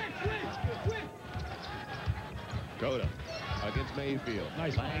bit. Cota against Mayfield.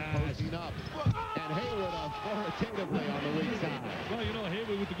 Nice pass. Posting up. And Haywood authoritatively on the weak side. Well, you know,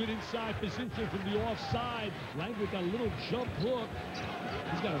 Haywood with the good inside position from the offside. Lang with that little jump hook.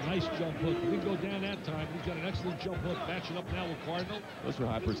 He's got a nice jump hook. He didn't go down that time. He's got an excellent jump hook. Matching up now with Cardinal. Those are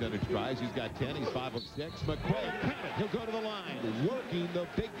high percentage tries. He's got 10. He's 5 of 6. McQuay, he'll go to the line. Working the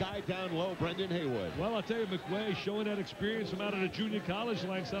big guy down low, Brandan Haywood. Well, I'll tell you, McQuay showing that experience from out of the junior college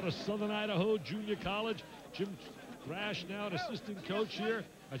ranks out of Southern Idaho Junior College. Jim Thrash now an assistant coach here.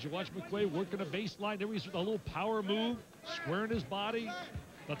 As you watch McQuay working a baseline, there he's with a little power move, squaring his body.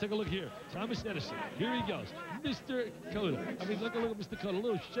 Now take a look here. Thomas Edison. Here he goes. Mr. Cota. I mean, look at Mr. Cota. A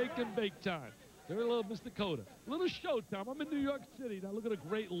little shake and bake time. There a little Mr. Cota. A little showtime. I'm in New York City. Now look at a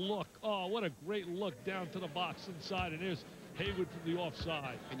great look. Oh, what a great look down to the box inside. And there's Haywood from the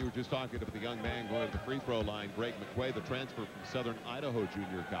offside. And you were just talking to the young man going to the free throw line, Greg McQuay, the transfer from Southern Idaho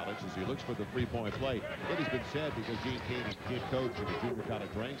Junior College, as he looks for the three-point play. It has been said, because Gene Katie did coach in the junior college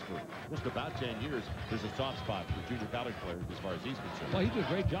ranks for just about 10 years, there's a soft spot for junior college players as far as he's concerned. Well, he did a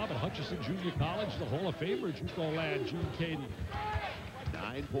great job at Hutchinson Junior College, the Hall of Famer, Juco lad, Gene Katie.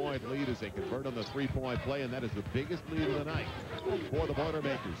 9-point lead as they convert on the three-point play, and that is the biggest lead of the night for the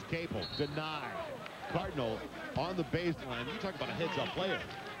Boilermakers. Capel denied. Cardinal on the baseline. You talk about a heads-up player.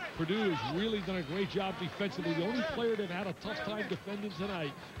 Purdue has really done a great job defensively. The only player that had a tough time defending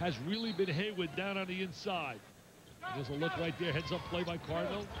tonight has really been Haywood down on the inside. There's a look right there. Heads-up play by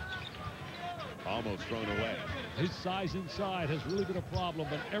Cardinal. Almost thrown away. His size inside has really been a problem,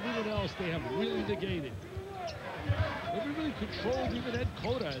 but everyone else they have really negated. They've really controlled even Ed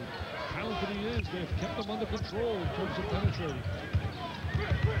Cota. As talented he is, they've kept him under control in terms of penetrating.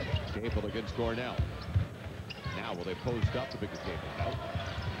 Capel against Cornell. Now will they post up to pick the Capel?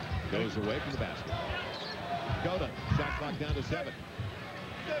 No. Goes away from the basket. Cota, shot clock down to 7.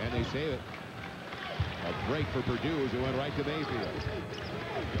 And they save it. A break for Purdue as it went right to Mayfield.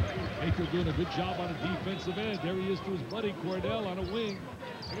 Mayfield doing a good job on the defensive end. There he is to his buddy Cornell on a wing.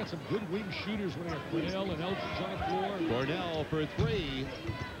 They got some good wing shooters when they got Cornell and Elton John Floor. Cornell for 3.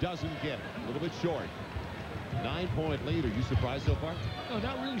 Doesn't get it. A little bit short. 9-point lead. Are you surprised so far? No,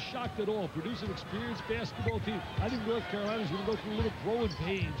 not really shocked at all. Purdue's an experienced basketball team. I think North Carolina's going to go through a little growing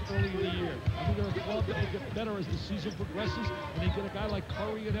pains early in the year. I think they're a club that will get better as the season progresses, and they get a guy like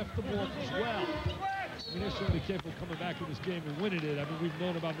Curry and F. DeMork as well. I mean, they're certainly capable of coming back in this game and winning it. I mean, we've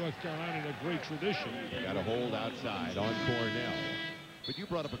known about North Carolina and their great tradition. Got a hold outside on Cornell. But you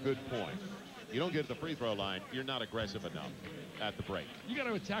brought up a good point. You don't get to the free throw line, you're not aggressive enough at the break. You got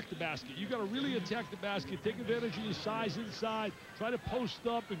to attack the basket. You got to really attack the basket. Take advantage of your size inside. Try to post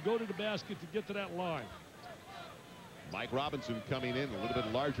up and go to the basket to get to that line. Mike Robinson coming in, a little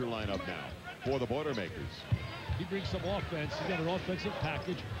bit larger lineup now for the Boilermakers. He brings some offense. He's got an offensive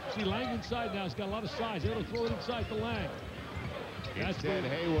package. See, Lang inside now. He's got a lot of size. They're going to throw it inside to Lang. Instead,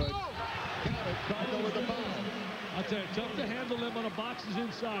 Haywood. Got it. Cardinal with the foul. I'll tell you, tough to handle them on the boxes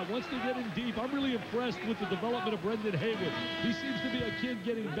inside. Once they get in deep, I'm really impressed with the development of Brandan Haywood. He seems to be a kid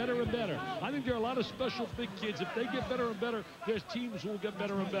getting better and better. I think there are a lot of special big kids. If they get better and better, there's teams who will get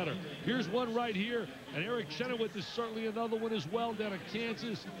better and better. Here's one right here, and Eric Chenoweth is certainly another one as well down in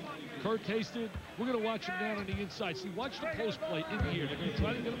Kansas. Kurt Hasted, we're going to watch him down on the inside. See, watch the post play in here. They're going to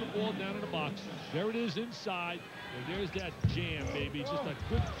try to get him the ball down in the box. There it is inside, and there's that jam, baby. Just a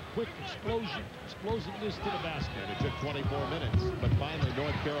good, quick explosiveness to the basket. And it took 24 minutes, but finally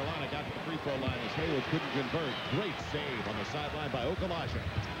North Carolina got to the free throw line as Haywood couldn't convert. Great save on the sideline by Okalaja.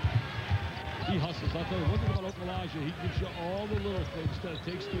 He hustles. I'll tell you one thing about Okalaja. He gives you all the little things that it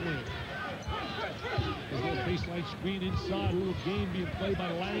takes to win. There's a little baseline screen inside. A little game being played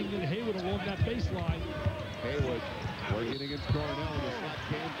by Lang and Haywood along that baseline. Haywood working against Cornell, and the slot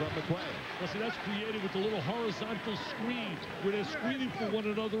came from McQuay. Well, see, that's created with the little horizontal screen where they're screening for one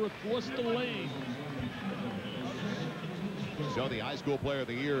another across the lane. So the high school player of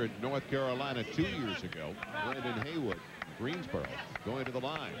the year in North Carolina 2 years ago, Brandan Haywood, Greensboro, going to the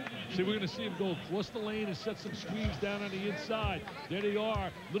line. See, we're going to see him go across the lane and set some screens down on the inside. There they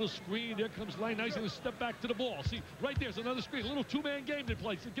are. Little screen. There comes Lang. Now he's going to step back to the ball. See, right there's another screen. A little two-man game they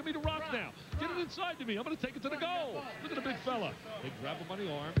play. So give me the rock now. Get it inside to me. I'm going to take it to the goal. Look at the big fella. They grab him on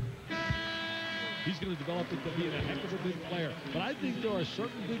the arm. He's going to develop into being a heck of a big player. But I think there are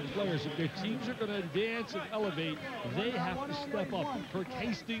certain big players, if their teams are going to advance and elevate, they have to step up. Kirk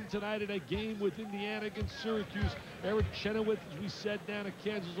Hastings tonight in a game with Indiana against Syracuse. Eric Chenoweth, as we said, down at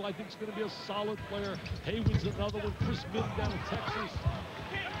Kansas, I think is going to be a solid player. Haywood's another one. Chris Middleton down in Texas.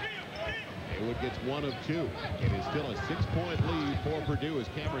 Haywood gets 1 of 2. It is still a 6-point lead for Purdue as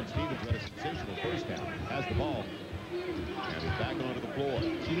Cameron Stevens had a sensational first half. Has the ball. And he's back onto the floor.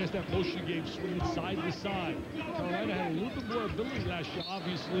 See, that's that motion game swinging side to side. Carolina had a little bit more ability last year,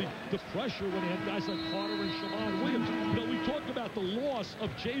 obviously, to pressure when they had guys like Cota and Shammond Williams. You know, we talked about the loss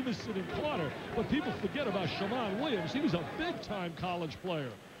of Jamison and Cota, but people forget about Shammond Williams. He was a big-time college player.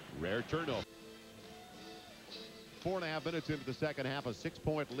 Rare turnover. 4.5 minutes into the second half, a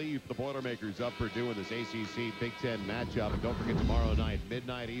 6-point lead for the Boilermakers of Purdue in this ACC Big Ten matchup. And don't forget tomorrow night,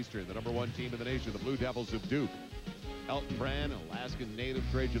 midnight Eastern, the #1 team in the nation, the Blue Devils of Duke. Elton Brand, Alaskan native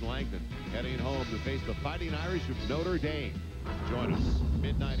Trajan Langdon, heading home to face the Fighting Irish of Notre Dame. Join us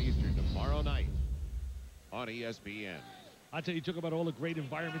midnight Eastern tomorrow night on ESPN. I tell you, talk about all the great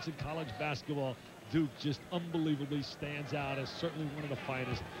environments in college basketball. Duke just unbelievably stands out as certainly one of the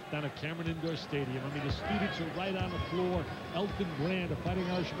finest down at Cameron Indoor Stadium. I mean, the students are right on the floor. Elton Brand, the Fighting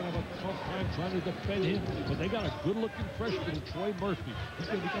Irishman, have a tough time trying to defend him, but they got a good-looking freshman, Troy Murphy. He's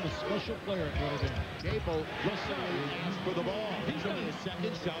going to become a special player at Notre Dame. Gable just asks for the ball. He's going to his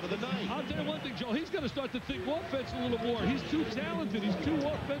second shot of the night. I'll tell you one thing, Joe. He's going to start to think offense a little more. He's too talented. He's too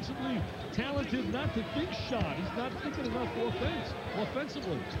offensively talented not to think shot. He's not thinking enough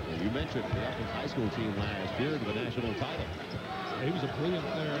offensively. Well, you mentioned the Upton High School team last year to the national title. He was a brilliant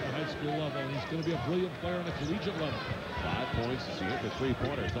player at the high school level, and he's going to be a brilliant player on the collegiate level. 5 points as he hit the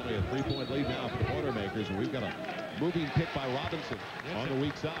three-pointer. It's only a 3-point lead now for the Boilermakers, and we've got a moving pick by Robinson on the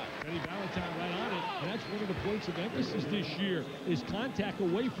weak side. Eddie Valentine right on it, and that's one of the points of emphasis this year is contact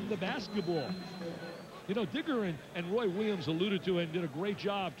away from the basketball. You know, Digger and Roy Williams alluded to and did a great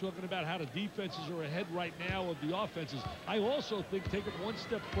job talking about how the defenses are ahead right now of the offenses. I also think, take it one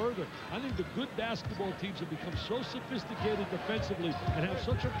step further, I think the good basketball teams have become so sophisticated defensively and have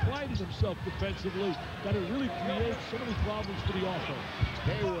such a pride in themselves defensively that it really creates so many problems for the offense.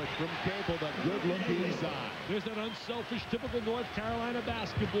 Haywood from Cable, that good look inside. There's that unselfish, typical North Carolina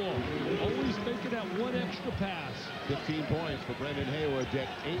basketball. Always making that one extra pass. 15 points for Brandan Haywood, yet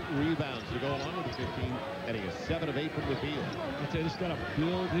 8 rebounds to go along with the 15, and he is 7 of 8 from the field. I tell you, he's got to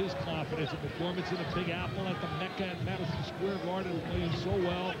build his confidence. A performance in the Big Apple at the Mecca at Madison Square Garden, playing so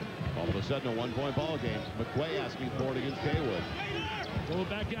well. All of a sudden, a 1-point ball game. McQuay asking for it against Haywood. Throw it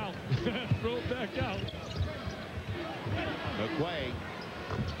back out. Throw it back out. McQuay.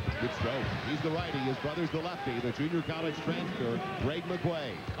 Good stroke. He's the righty. His brother's the lefty. The junior college transfer, Greg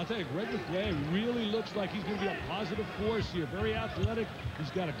McQuay. I'll tell you, Greg McQuay really looks like he's going to be a positive force here. Very athletic.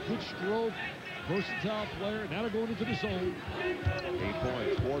 He's got a good stroke. Versatile player. Now they're going into the zone. 8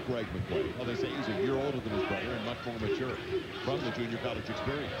 points for Greg McQuay. Well, they say he's a year older than his brother and much more mature from the junior college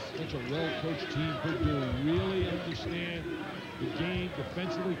experience. Such a well-coached team. Purdue really understand the game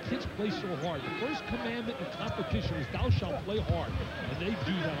defensively. Kids play so hard. The first commandment in competition is thou shalt play hard. And they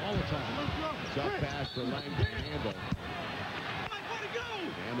do that all the time. Tough pass for Langdon. Handle.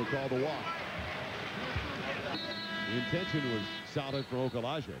 And we'll call the walk. The intention was solid for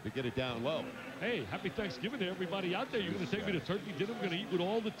Okalaja to get it down low. Hey, happy Thanksgiving to everybody out there. You're going to take me to turkey dinner. We're going to eat with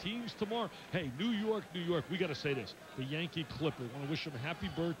all the teams tomorrow. Hey, New York, New York. We got to say this. The Yankee Clipper. I want to wish him a happy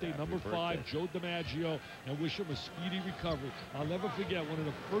birthday, number 5, Joe DiMaggio, and wish him a speedy recovery. I'll never forget one of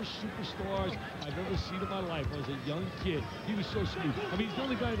the first superstars I've ever seen in my life. I was a young kid. He was so smooth. I mean, he's the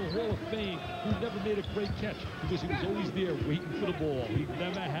only guy in the Hall of Fame who never made a great catch because he was always there waiting for the ball. He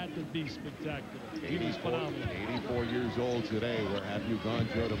never had to be spectacular. He was phenomenal. 84 years old today. Where have you gone,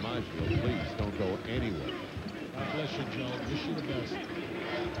 Joe DiMaggio? Please don't go anywhere. God bless you, Joe. Wish you the best.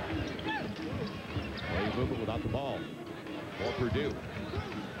 Play movement without the ball for Purdue.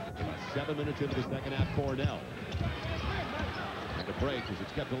 About 7 minutes into the second half, Cornell. And the break as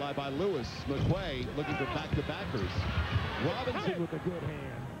it's kept alive by Lewis. McQuay looking for back-to-backers. Robinson with a good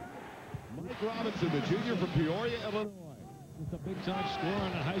hand. Mike Robinson, the junior from Peoria, Illinois. With a big-time scorer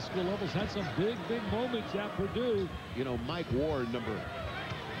on the high school levels. Had some big moments at Purdue. You know, Mike Ward, number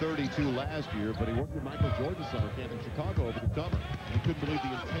 32 last year, but he worked with Michael Jordan summer camp in Chicago over the summer. He couldn't believe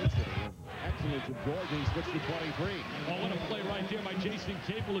the intensity and excellence of Georgia. He switched to 23. Oh, what a play right there by Jason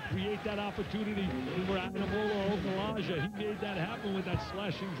Cable to create that opportunity for Adamola Okalaja. He made that happen with that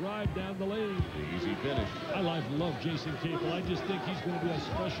slashing drive down the lane. Easy finish. I love Jason Cable. I just think he's going to be a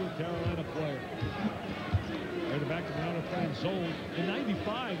special Carolina player. Right back to the outer playing zone. In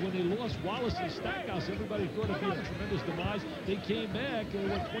 95, when they lost Wallace and Stackhouse, everybody thought it'd be a tremendous demise. They came back and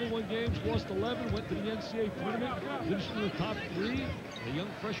won 21 games, lost 11, went to the NCAA tournament, finished in the top 3. A young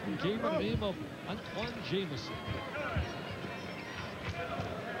freshman came by the name of Antoine Jamison.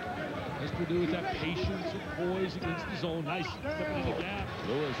 Let's Purdue with that patience and poise against the zone. Nice stepping in the gap.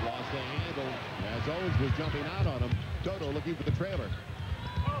 Lewis lost the handle as Owens was jumping out on him. Cota looking for the trailer.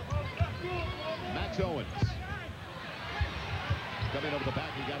 Max Owens. Coming over the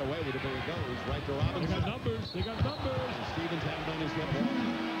back, he got away with it. There he goes, right to Robinson. They got numbers. They got numbers. Stevens had it on his hip.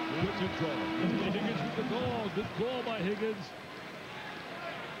 Good control. Higgins with the call. Good call by Higgins.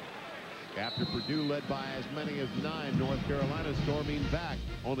 After Purdue led by as many as 9, North Carolina storming back.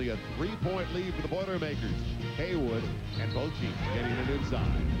 Only a 3-point lead for the Boilermakers. Haywood and Bochy getting it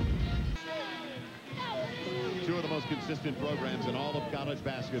inside. Two of the most consistent programs in all of college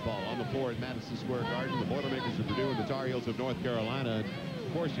basketball on the floor at Madison Square Garden. The Boilermakers of Purdue and the Tar Heels of North Carolina.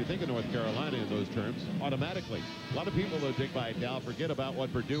 Of course, you think of North Carolina in those terms automatically. A lot of people, though, Dick Vitale, forget about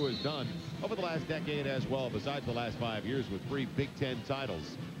what Purdue has done over the last decade as well, besides the last 5 years with 3 Big Ten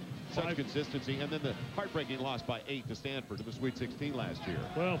titles. Such consistency, and then the heartbreaking loss by 8 to Stanford in the Sweet 16 last year.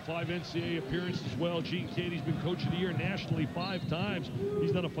 Well, 5 NCAA appearances as well. Gene Katie's been Coach of the Year nationally 5 times.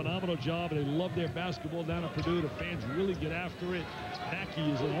 He's done a phenomenal job, and they love their basketball down at Purdue. The fans really get after it. Mackey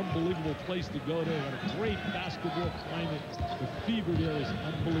is an unbelievable place to go. They got a great basketball climate. The fever there is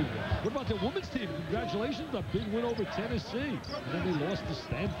unbelievable. What about the women's team? Congratulations, a big win over Tennessee. And then they lost to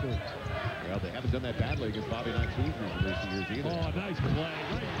Stanford. Well, they haven't done that badly against Bobby Knight in recent years either. Oh, nice play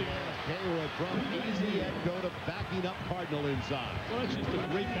right there. Haywood from easy at Cota, backing up Cardinal inside. Well, that's just a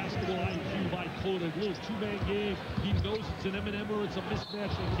great basketball IQ by Cota. A little two-man game. He knows it's an M&M or it's a mismatch.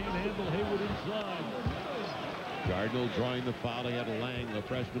 They can't handle Haywood inside. Cardinal drawing the foul. He had Lang, the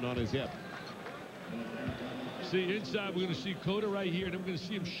freshman, on his hip. See, inside we're going to see Cota right here, and then we're going to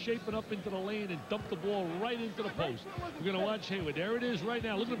see him shaping up into the lane and dump the ball right into the post. We're going to watch Haywood. There it is right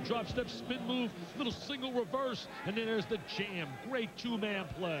now. Look at him drop step, spin move, little single reverse, and then there's the jam. Great two-man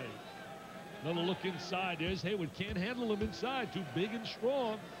play. Another look inside. There's Haywood. Can't handle him inside. Too big and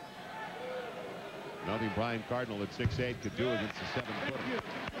strong. Nothing Brian Cardinal at 6'8" could do against the 7-footer.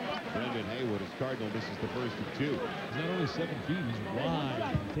 Brandan Haywood, as Cardinal misses the first of 2. He's not only 7 feet, he's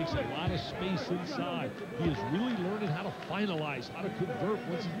wide. He takes a lot of space inside. He is really learning how to finalize, how to convert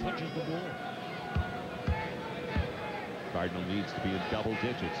once he touches the ball. Cardinal needs to be in double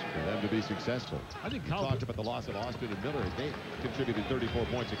digits for them to be successful. I think we talked about the loss of Austin and Miller. They contributed 34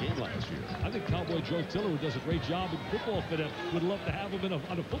 points a game last year. I think Cowboy Joe Tiller, who does a great job in football for them, would love to have him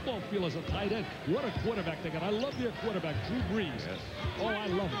on a football field as a tight end. What a quarterback they got. I love their quarterback, Drew Brees. Yes. Oh, I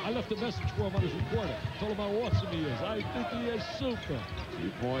love him. I left a message for him on his recorder. Told him how awesome he is. I think he is super.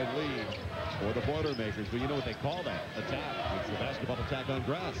 2-point lead for the Boilermakers. But you know what they call that? Attack. It's the basketball attack on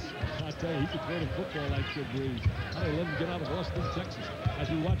grass. I tell you, he can throw the football like Drew Brees. I let him get out of Austin, Texas. As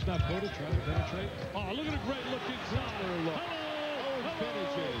we watch now Cota trying to penetrate. Oh, look at a great look inside. Hello.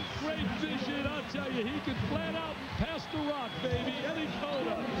 Finishes. Great vision. I'll tell you, he can flat out pass the rock, baby. Eddie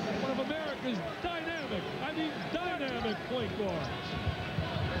Cota, one of America's dynamic point guards.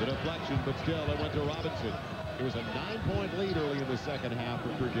 The deflection, but still it went to Robinson. It was a 9-point lead early in the second half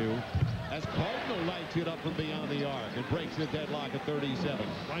for Purdue, as Cardinal lights it up from beyond the arc and breaks the deadlock at 37.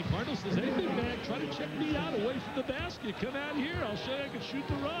 Brian Cardinal says, hey, big man, try to check me out away from the basket. Come out here. I'll show you I can shoot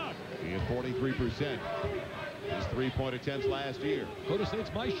the rock. He had 43%. His 3-point attempts last year. Cota says,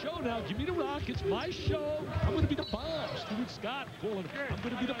 it's my show now. Give me the rock. It's my show. I'm going to be the bomb. Stuart Scott calling, I'm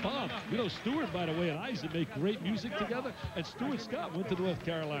going to be the bomb. You know, Stuart, by the way, and Isaac make great music together, and Stuart Scott went to North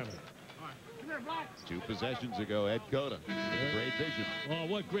Carolina. 2 possessions ago, Ed Cota. Great vision. Oh,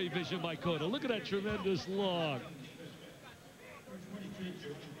 what great vision by Cota. Look at that tremendous log.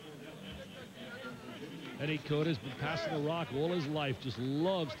 Eddie Cota's been passing the rock all his life, just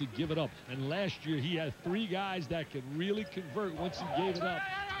loves to give it up. And last year, he had 3 guys that could really convert once he gave it up.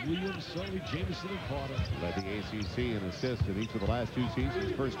 Williams, Sully, Jamison, and Carter. Led the ACC in assists in each of the last 2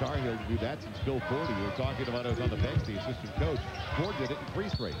 seasons. First Tar Heel to do that since Bill Ford. We were talking about it on the bench, the assistant coach. Ford did it in 3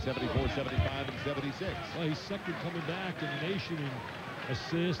 straight, 74, 75, and 76. Well, he's second coming back in the nation in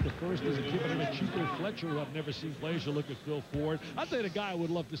assists. The first is a kid by Chico Fletcher, who I've never seen play. You look at Phil Ford. I'll tell you the guy I would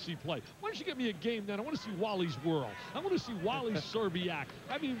love to see play. Why don't you get me a game then? I want to see Wally's World. I want to see Wally Serbiak.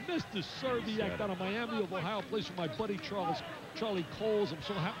 I mean, Mr. Serbiak down in Miami of Ohio plays for my buddy Charlie Coles. I'm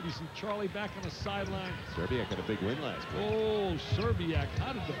so happy to see Charlie back on the sideline. Serbiak had a big win last week. Oh, Serbiak.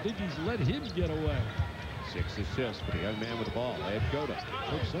 How did the Biggies let him get away? 6 assists for the young man with the ball, Ed Cota.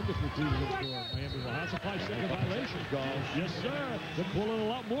 Coach Sender for Cleveland for Miami. Well, that's a 5-second violation. Yes, sir. They're pulling a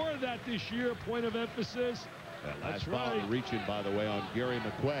lot more of that this year. Point of emphasis. That last foul reaching, by the way, on Gary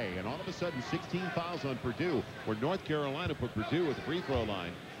McQuay. And all of a sudden, 16 fouls on Purdue, where North Carolina put Purdue at the free throw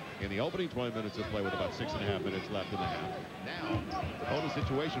line in the opening 20 minutes of play with about 6.5 minutes left in the half. Now, the bonus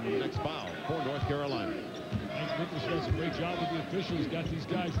situation with the next foul for North Carolina. Mike Nicholson does a great job with the officials. Got these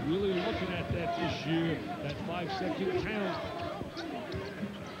guys really looking at that this year. That 5-second count.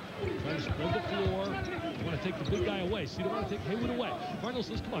 Trying to spread the floor. They want to take the big guy away. See, they want to take Haywood away. Cardinal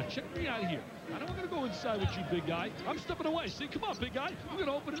says, come on, check me out here. I don't want to go inside with you, big guy. I'm stepping away. See, come on, big guy. We're going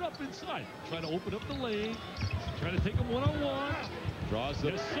to open it up inside. Trying to open up the lane. Trying to take him one-on-one. Draws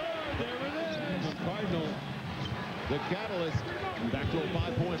the... Yes, sir. There it is. Cardinal, the catalyst, back to a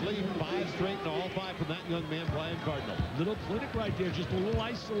 5-point lead. 5 straight and all 5 from that young man playing Cardinal. Little clinic right there. Just a little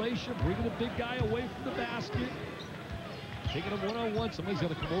isolation. Bringing the big guy away from the basket. Taking him one-on-one. Somebody's got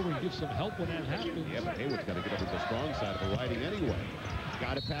to come over and give some help when that happens. Yeah, but Haywood's got to get over the strong side of the righty anyway.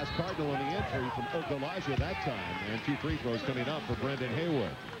 Got to pass Cardinal on the entry from Okalaja that time. And 2 free throws coming up for Brandan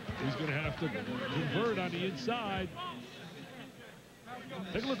Haywood. He's going to have to convert on the inside.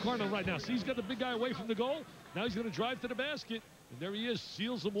 Take a look at Cardinal right now. See, he's got the big guy away from the goal. Now he's going to drive to the basket. And there he is.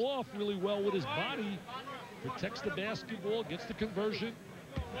 Seals him off really well with his body. Protects the basketball. Gets the conversion.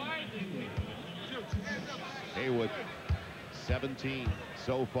 Haywood, 17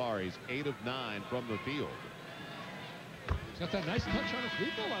 so far. He's 8 of 9 from the field. He's got that nice touch on the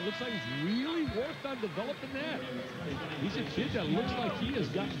free throw line. Looks like he's really worked on developing that. He's a kid that looks like he has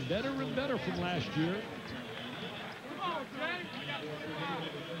gotten better and better from last year.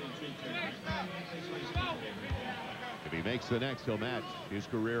 If he makes the next, he'll match his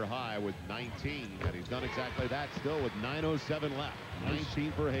career high with 19. And he's done exactly that still with 9:07 left.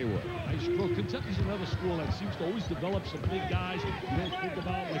 19 for Haywood. Nice stroke. Kentucky's another school that seems to always develop some big guys. You don't think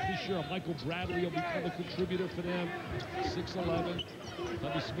about, like this year, Michael Bradley will become a contributor for them. 6'11".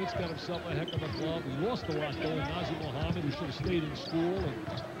 Tubby Smith's got himself a heck of a club. He lost a lot, though, in Nazir Mohammed, who should have stayed in school,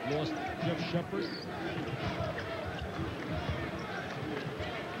 and lost Jeff Shepard.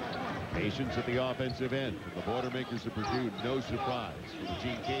 Patience at the offensive end from the Boilermakers of Purdue. No surprise for the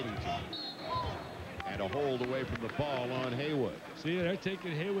Gene Katie team. And a hold away from the ball on Haywood. See, they're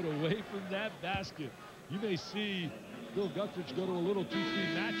taking Haywood away from that basket. You may see Bill Guthridge go to a little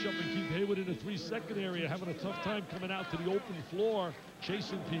 2-3 matchup and keep Haywood in the 3-second area, having a tough time coming out to the open floor,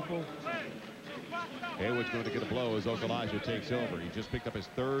 chasing people. Haywood's going to get a blow as Okalaja takes over. He just picked up his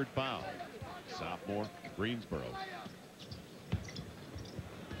 3rd foul. Sophomore, Greensboro.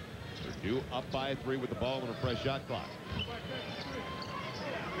 Purdue up by 3 with the ball and a fresh shot clock.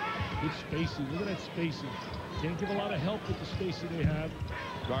 Good spacing. Look at that spacing. Can't give a lot of help with the spacing they have.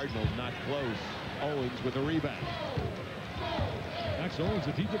 Cardinals not close. Owens with a rebound. Max Owens,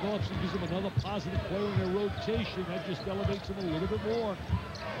 if he develops and gives them another positive player in their rotation, that just elevates him a little bit more.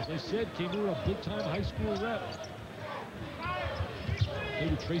 As I said, came in with a big-time high school rep. They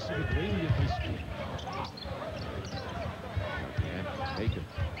were Tracy McGrady in high school. And Bacon.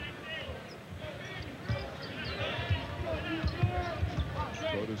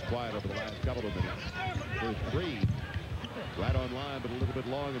 Cota's quiet over the last couple of minutes. For 3. Right on line, but a little bit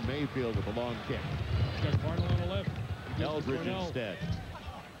long, and Mayfield with a long kick. He's got Cardinal on the left. Eldridge instead.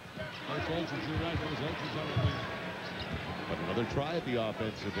 That's Eldridge, you're right. That was Eldridge on the wing. But another try at the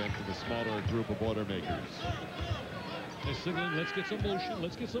offensive end for the smaller group of Boilermakers. They're signaling, let's get some motion.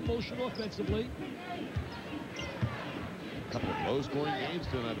 Let's get some motion offensively. A couple of low-scoring games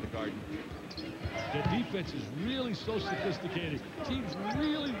tonight at the Garden. Their defense is really so sophisticated. Teams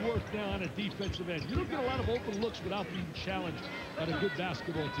really work now on a defensive end. You don't get a lot of open looks without being challenged by the good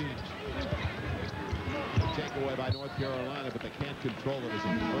basketball teams. Takeaway by North Carolina, but they can't control it as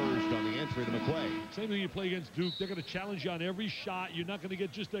it converged on the entry to McQuay. Same thing you play against Duke. They're going to challenge you on every shot. You're not going to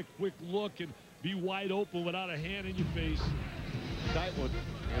get just a quick look and be wide open without a hand in your face. Tight one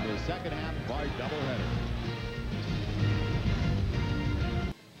in the second half of our doubleheader.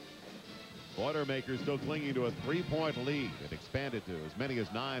 Boilermakers still clinging to a 3-point lead. It expanded to as many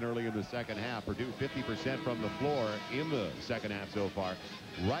as 9 early in the second half. Purdue 50% from the floor in the second half so far.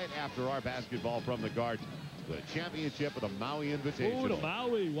 Right after our basketball from the Garden. The championship of the Maui Invitational. Oh, the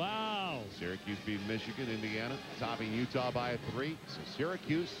Maui, wow. Syracuse beat Michigan, Indiana, topping Utah by 3. So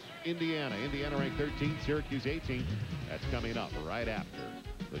Syracuse, Indiana. Indiana ranked 13th, Syracuse 18th. That's coming up right after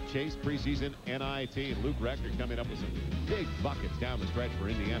the Chase Preseason NIT. And Luke Rector coming up with some big buckets down the stretch for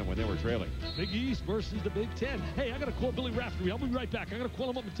Indiana when they were trailing. Big East versus the Big Ten. Hey, I got to call Billy Raftery. I'll be right back. I got to call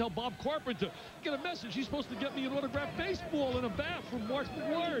him up and tell Bob Carpenter. Get a message. He's supposed to get me an autographed baseball in a bat from Mark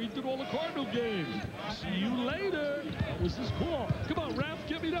McGuire. He did all the Cardinal games. See you later. That was his call. Come on, Raf,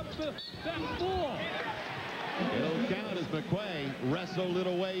 give me that ball. It'll count as McQuay wrestled it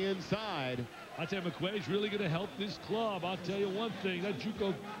away inside. I tell you, McQuay's really going to help this club. I'll tell you one thing. That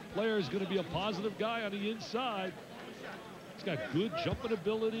JUCO player is going to be a positive guy on the inside. He's got good jumping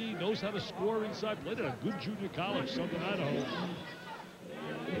ability, knows how to score inside. Played at a good junior college, Southern Idaho.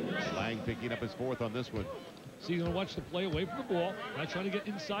 Lang picking up his 4th on this one. So you're going to watch the play away from the ball. Now trying to get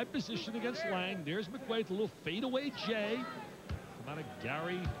inside position against Lang. There's McQuay with a little fadeaway J. Come out of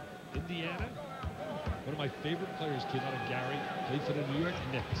Gary Indiana. One of my favorite players came out of Gary, played for the New York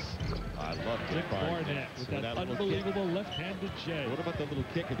Knicks. I love Nick Barnett with that unbelievable left-handed J. What about the little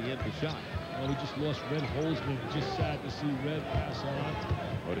kick at the end of the shot? Well, we just lost Red Holzman. Just sad to see Red pass on.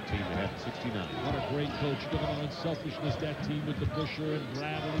 What a team that had 69. What a great coach. Look at the unselfishness, that team with the Busher and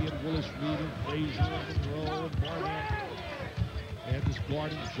Bradley and Willis Reed and Frazier and Monroe and Barnett. And this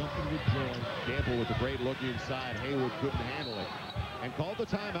Garden jumping with joy. Campbell with the great look inside. Haywood couldn't handle it and called the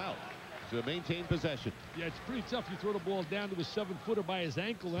timeout to maintain possession. Yeah, it's pretty tough. You throw the ball down to a 7-footer by his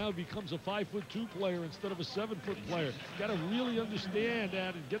ankle. Now he becomes a 5'2" player instead of a 7-foot player. Got to really understand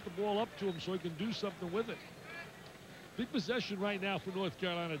that and get the ball up to him so he can do something with it. Big possession right now for North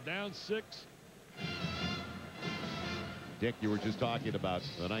Carolina. Down 6. Dick, you were just talking about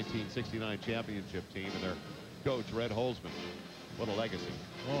the 1969 championship team and their coach, Red Holzman. What a legacy.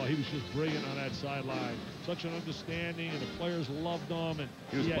 Oh, he was just brilliant on that sideline. Such an understanding, and the players loved him. And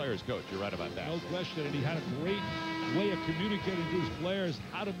he was players' coach. You're right about that. No question. And he had a great way of communicating to his players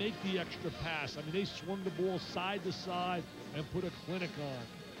how to make the extra pass. I mean, they swung the ball side to side and put a clinic on.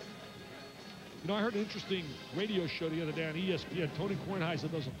 You know, I heard an interesting radio show the other day on ESPN. Tony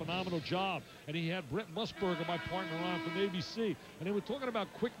Kornheiser does a phenomenal job. And he had Brent Musburger, my partner, on from ABC. And they were talking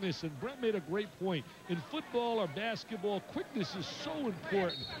about quickness. And Brent made a great point. In football or basketball, quickness is so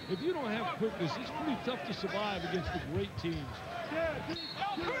important. If you don't have quickness, it's pretty tough to survive against the great teams.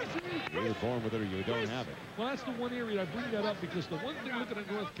 You're born with it or you don't have it. Well, that's the one area I bring that up because the one thing looking at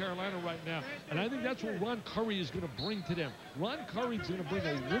North Carolina right now, and I think that's what Ron Curry is going to bring to them. Ron Curry's going to bring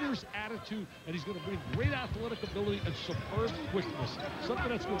a winner's attitude, and he's going to bring great athletic ability and superb quickness. Something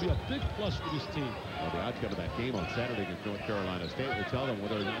that's going to be a big plus for this team. Well, the outcome of that game on Saturday against North Carolina State will tell them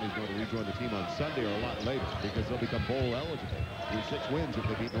whether or not he's going to rejoin the team on Sunday or a lot later because they'll become bowl eligible. With 6 wins if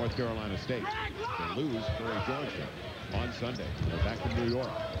they beat North Carolina State. They lose for Georgia on Sunday. They're back to New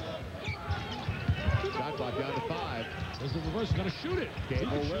York. Shot clock down to 5. There's the reverse. Going to shoot it.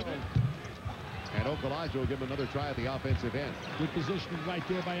 Cable will. And Okalaja will give him another try at the offensive end. Good positioning right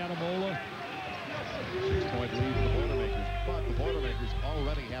there by Adamola. 6-point lead for the Boilermakers. But the Boilermakers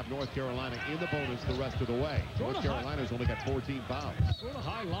already have North Carolina in the bonus the rest of the way. North Carolina's only got 14 fouls. Throw a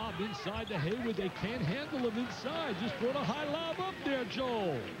high lob inside to Haywood. They can't handle him inside. Just throw a high lob up there,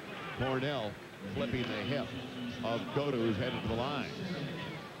 Joel. Cornell flipping the hip of Cota, who's headed to the line.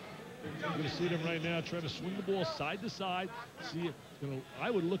 You're going to see them right now trying to swing the ball side to side. See it. I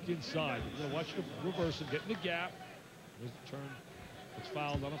would look inside. You're going to watch the reverse and get in the gap. There's the turn. It's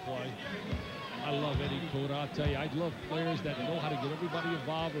fouled on a play. I love Eddie Cota. I'll tell you, I love players that know how to get everybody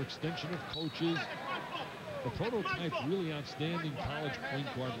involved or extension of coaches. The prototype really outstanding college point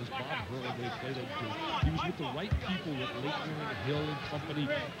guard was Bob Hurley. They played him too. He was with the right people with Lakeland and Hill and company,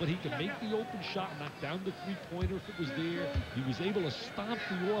 but he could make the open shot, knock down the three-pointer if it was there. He was able to stomp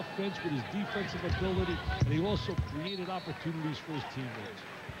the offense with his defensive ability, and he also created opportunities for his teammates.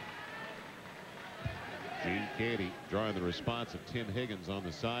 Gene Cady drawing the response of Tim Higgins on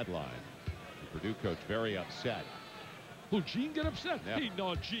the sideline. The Purdue coach very upset. Will Gene get upset? Yep. He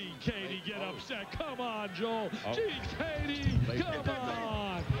know Gene Cady get upset. Come on, Joel. Gene Cady, come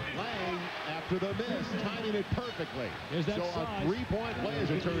on. Lang after the miss, timing it perfectly. There's that so size. A 3-point play, as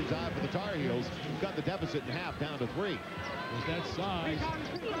it turns out, for the Tar Heels. Got the deficit in half down to 3. There's that size.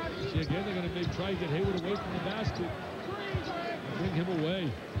 See, again, they're going to try to get Haywood away from the basket. Bring him away.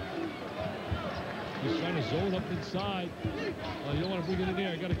 He's trying to zone up inside. You don't want to bring it in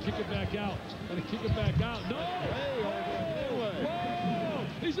there. Got to kick it back out. Got to kick it back out. No! Whoa!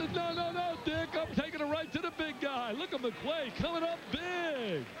 He said, no, Dick. I'm taking it right to the big guy. Look at McQuay coming up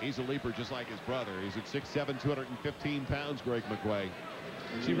big. He's a leaper just like his brother. He's at 6'7", 215 pounds, Greg McQuay.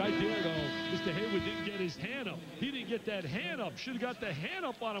 See, right there, though, Mr. Haywood didn't get his hand up. He didn't get that hand up. Should have got the hand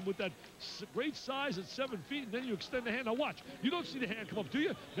up on him with that great size at 7 feet, and then you extend the hand. Now, watch. You don't see the hand come up, do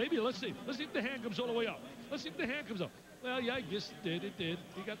you? Maybe. Let's see. Let's see if the hand comes all the way up. Let's see if the hand comes up. Well, yeah, I guess it did. It did.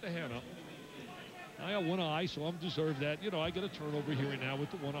 He got the hand up. I got one eye, so I'm deserved that. You know, I get a turnover here and now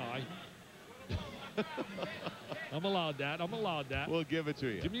with the one eye. I'm allowed that. I'm allowed that. We'll give it to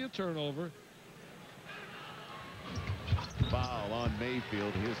you. Give me a turnover. Foul on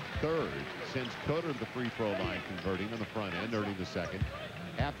Mayfield, his 3rd, sends Cota to the free throw line, converting on the front end, earning the 2nd.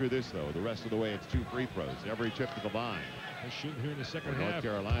 After this, though, the rest of the way, it's 2 free throws. Every trip to the line. They're shooting here in the second North half.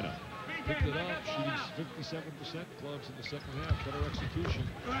 Carolina. Picked it up, shooting 57% clubs in the second half. Better execution.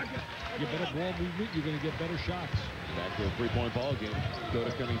 You get better ball movement, you're going to get better shots. Back to a 3-point ball game.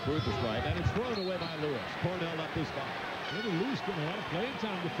 Cota coming through the strike, and it's thrown away by Lewis. Cornell up this time. Maybe Lewis getting a lot of playing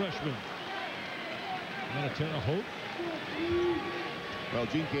time, the freshman. Not a Terre Haute. Well,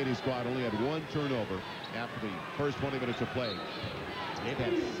 Gene Cady's squad only had 1 turnover after the first 20 minutes of play. They've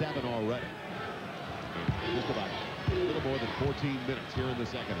had 7 already. In just about a little more than 14 minutes here in the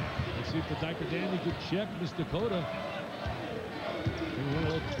second half. Let's see if the diaper Danny could check Mr. Cota. A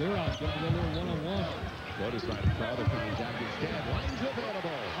little clear out, getting a little one-on-one. Cota's trying to crowd the coming back instead. Lines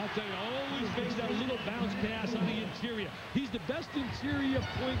available. I'll tell you, always makes that little bounce pass on the interior. He's the best interior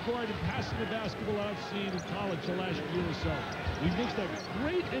point guard in passing the basketball I've seen in college the last year or so. He makes that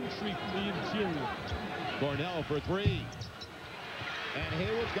great entry from the interior. Cornell for 3. And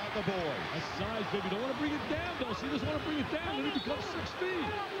Haywood's got the board. That's size, baby. Don't want to bring it down, though. So he doesn't want to bring it down, and he becomes 6 feet.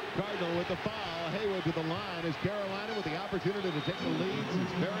 Cardinal with the foul. Haywood to the line as Carolina with the opportunity to take the lead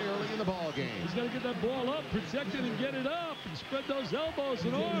since very early in the ball game. He's got to get that ball up, protect it, and get it up, and spread those elbows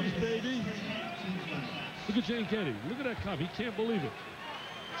and arms, baby. Look at Jane Kenny. Look at that come. He can't believe it.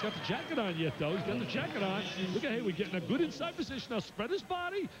 He's got the jacket on yet, though. He's got the jacket on. Look at Haywood getting a good inside position. Now spread his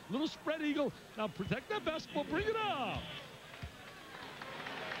body. Little spread eagle. Now protect that basketball. Bring it up.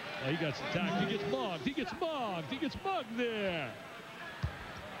 Oh, he gets attacked. He gets mugged. He gets mugged. He gets mugged there.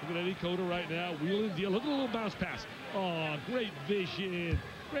 Look at Eddie Cota right now. Wheeling deal. Look at the little bounce pass. Oh, great vision.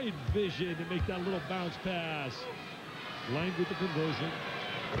 Great vision to make that little bounce pass. Lang with the conversion.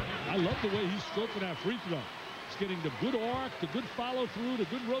 I love the way he's stroking that free throw. He's getting the good arc, the good follow through, the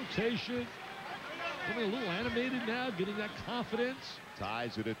good rotation. Coming a little animated now, getting that confidence.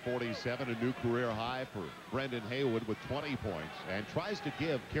 Ties it at 47, a new career high for Brandan Haywood with 20 points, and tries to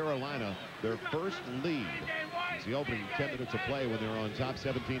give Carolina their first lead. It's the opening 10 minutes of play when they're on top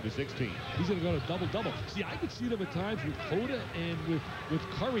 17-16. He's going to go to double-double. See, I could see them at times with Cota and with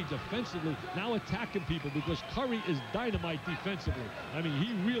Curry defensively, now attacking people because Curry is dynamite defensively. I mean,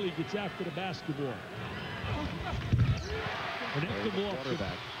 he really gets after the basketball. And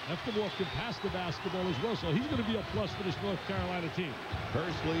Eftermore can pass the basketball as well, so he's going to be a plus for this North Carolina team.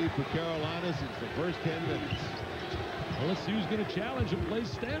 First lead for Carolina since the first 10 minutes. Well, let's see who's going to challenge and play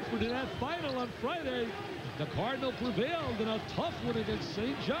Stanford in that final on Friday. The Cardinal prevailed in a tough one against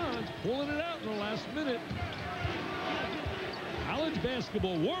St. John's, pulling it out in the last minute. College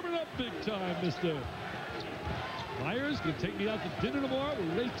basketball warming up big time, Mr. Myers going to take me out to dinner tomorrow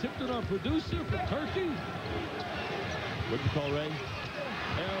with Ray Tipton, our producer, from Turkey. What'd you call Ray?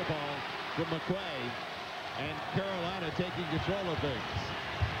 Air ball from McQuay, and Carolina taking control of things.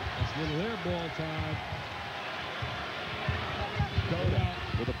 That's a little air ball time. Cota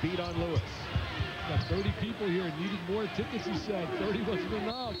with a beat on Lewis. Got 30 people here and needed more tickets, he said. 30 wasn't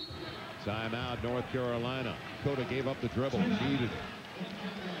enough. Timeout, North Carolina. Cota gave up the dribble. Needed it.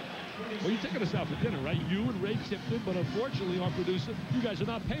 Well, you're taking us out for dinner, right? You and Ray Tipton, but unfortunately, our producer, you guys are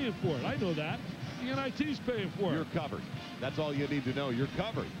not paying for it. I know that. The NIT's paying for it. You're covered. That's all you need to know. You're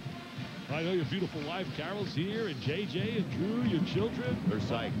covered. I know your beautiful wife, Carol's here, and JJ and Drew, your children. They're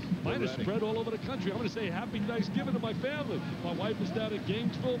psyched. Mine is spread all over the country. I'm going to say happy Thanksgiving to my family. My wife is down in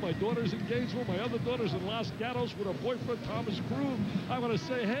Gainesville. My daughter's in Gainesville. My other daughter's in Los Gatos with her boyfriend, Thomas Crew. I want to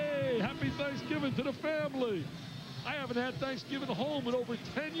say, hey, happy Thanksgiving to the family. I haven't had Thanksgiving home in over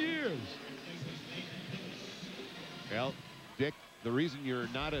 10 years. Well, Dick, the reason you're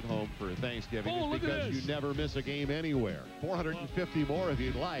not at home for Thanksgiving is because you never miss a game anywhere. 450 more if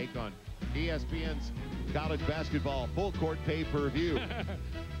you'd like on ESPN's college basketball full court pay-per-view.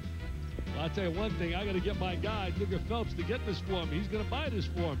 I'll tell you one thing. I got to get my guy, Digger Phelps, to get this for me. He's going to buy this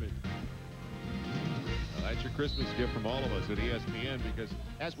for me. Well, that's your Christmas gift from all of us at ESPN because,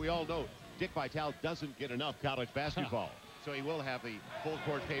 as we all know, Dick Vitale doesn't get enough college basketball. So he will have the full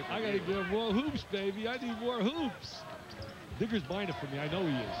court pay-per-view. I got to get more hoops, baby. I need more hoops. Digger's buying it for me. I know he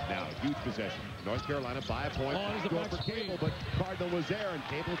is. Now, huge possession. North Carolina by a point. Oh, there's a back for screen. Cable, but Cardinal was there, and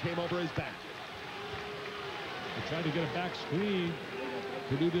Cable came over his back. They tried to get a back screen.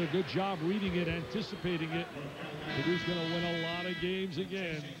 Purdue did a good job reading it, anticipating it. Purdue's going to win a lot of games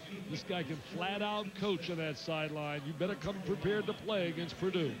again. This guy can flat out coach on that sideline. You better come prepared to play against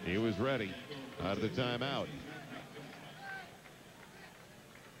Purdue. He was ready out of the timeout.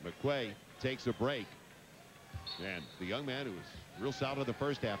 McQuay takes a break. And the young man who was real solid in the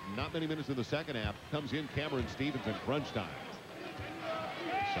first half, not many minutes in the second half, comes in, Cameron Stevens, in crunch time.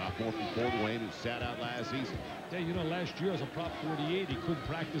 Sophomore from Fort Wayne who sat out last season. Yeah, you know, last year as a Prop 48, he couldn't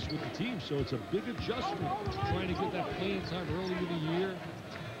practice with the team, so it's a big adjustment trying to get that playing time early in the year.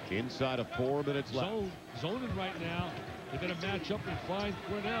 Inside of 4 minutes left. Zoning right now. They're going to match up and find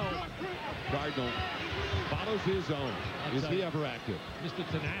Cornell. Cardinal follows his own. Is he ever active? Mr.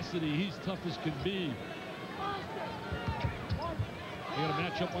 Tenacity, he's tough as can be. You got to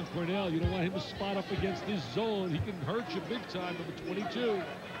match up on Cornell. You don't want him to spot up against this zone. He can hurt you big time, number 22.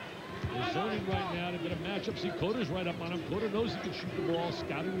 They're zoning right now. They're going to match up. See, Cota's right up on him. Cota knows he can shoot the ball.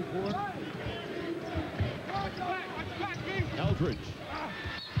 Scouting report. Eldridge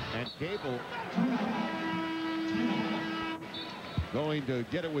And Cable going to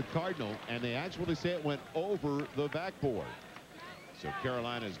get it with Cardinal, and they actually say it went over the backboard. So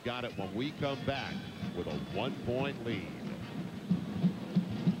Carolina's got it when we come back with a 1-point lead.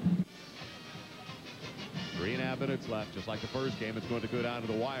 3.5 minutes left. Just like the first game, it's going to go down to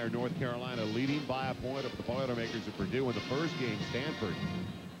the wire. North Carolina leading by a point over the Boilermakers of Purdue. In the first game, Stanford,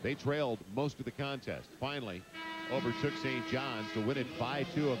 they trailed most of the contest. Finally overtook St. John's to win it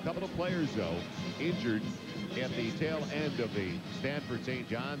 5-2. A couple of players, though, injured at the tail end of the Stanford-St.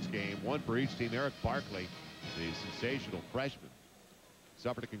 John's game. One for each team. Eric Barkley, the sensational freshman,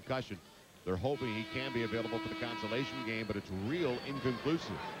 suffered a concussion. They're hoping he can be available for the consolation game, but it's real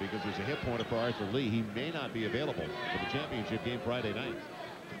inconclusive because there's a hit pointer for Arthur Lee. He may not be available for the championship game Friday night.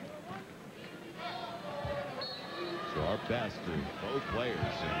 So our best to both players.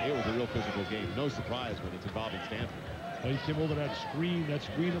 And it was a real physical game. No surprise when it's involving Stanford. Well, he came over that screen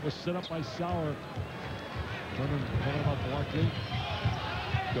that was set up by Sauer. Running about Barkley.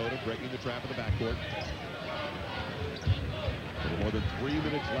 Cota breaking the trap in the backcourt. More than 3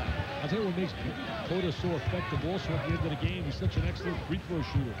 minutes left. I'll tell you what makes Cota so effective also at the end of the game. He's such an excellent free throw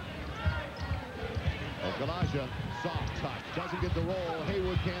shooter. Okalaja, soft touch, doesn't get the roll.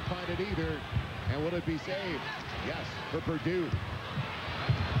 Haywood can't find it either. And will it be saved? Yes, for Purdue.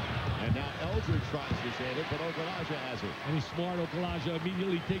 And now Eldridge tries to save it, but Okalaja has it. And he's smart. Okalaja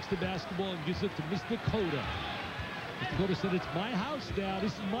immediately takes the basketball and gives it to Mr. Cota. Mr. Cota said, it's my house now.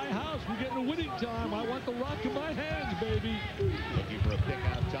 This is my house. We're getting a winning time. I want the rock in my hands, baby. Looking for a pick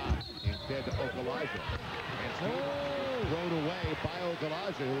out top instead to Okalaja. And thrown away by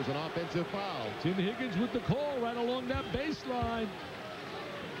Okalaja. It was an offensive foul. Tim Higgins with the call right along that baseline.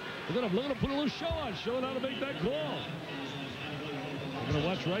 We're going to put a little show on, showing how to make that call. We're going to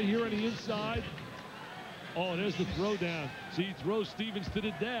watch right here on the inside. Oh, there's the throw down. See, he throws Stevens to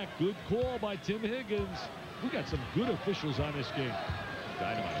the deck. Good call by Tim Higgins. We got some good officials on this game.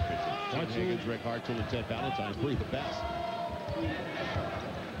 Dynamite officials. Tim Higgins, Rick Hartzell, and Ted Valentine. Three of the best.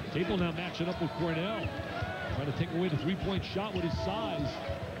 Cable now matching up with Cornell. Trying to take away the three-point shot with his size.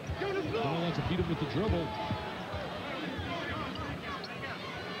 Cornell wants to beat him with the dribble.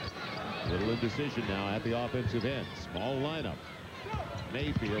 Little indecision now at the offensive end. Small lineup.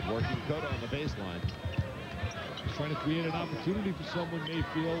 Mayfield working Cota on the baseline. He's trying to create an opportunity for someone.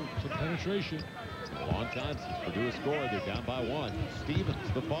 Mayfield, some penetration. Long time since Purdue has scored. They're down by one. Stevens,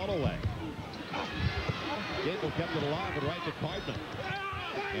 the fall away. Gable kept it alive and right to Cardinal.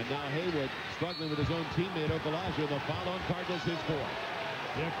 And now Haywood struggling with his own teammate Okalaja. The foul on Cardinal's his fourth.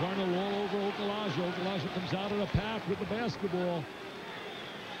 Yeah, Cardinal all over Okalaja. Okalaja comes out of the path with the basketball.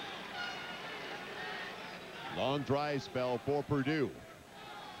 Long dry spell for Purdue.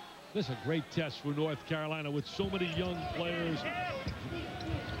 This is a great test for North Carolina with so many young players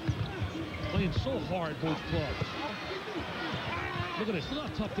playing so hard, both clubs. Look at this. Look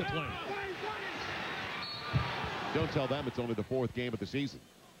how tough they're playing. Don't tell them it's only the fourth game of the season.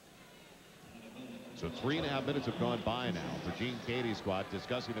 So 3.5 minutes have gone by now for Gene Katie's squad,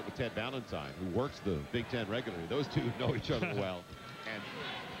 discussing it with Ted Valentine, who works the Big Ten regularly. Those two know each other well. And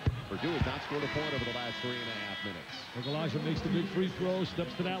Purdue has not scored a point over the last 3.5 minutes. Okalaja makes the big free throw,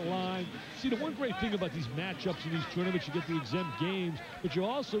 steps to that line. See, the one great thing about these matchups in these tournaments, you get the exempt games, but you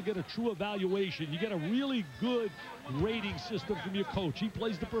also get a true evaluation. You get a really good rating system from your coach. He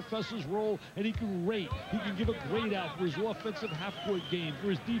plays the professor's role, and he can rate. He can give a grade out for his offensive half-court game, for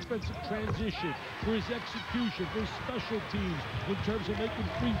his defensive transition, for his execution, for his special teams, in terms of making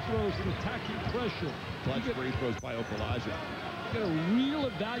free throws and attacking pressure. Clutch free throws by Okalaja. Get a real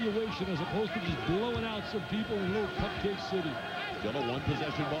evaluation as opposed to just blowing out some people in little Cupcake City. Still a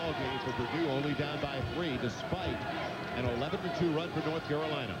one-possession ball game for Purdue, only down by 3, despite an 11-2 run for North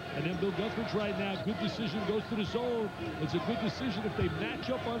Carolina. And then Bill Guthridge right now, good decision, goes to the zone. It's a good decision if they match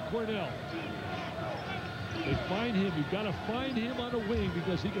up on Cornell. They find him. You've got to find him on a wing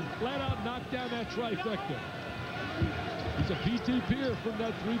because he can flat out knock down that trifecta. He's a PT Pier from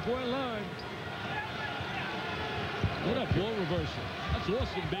that three-point line. What a ball reversal. That's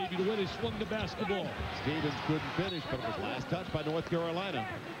awesome, baby, the way they swung the basketball. Stevens couldn't finish, but it was last touch by North Carolina.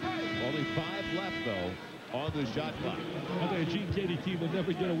 Only 5 left, though, on the shot clock. I think a Gene Katie team will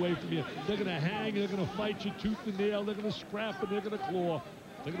never get away from you. They're going to hang, they're going to fight you tooth and nail, they're going to scrap, and they're going to claw.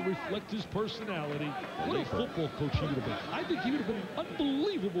 They're going to reflect his personality. What a football coach he would have been. I think he would have been an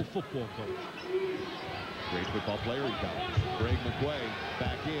unbelievable football coach. Great football player in college. Gary McQuay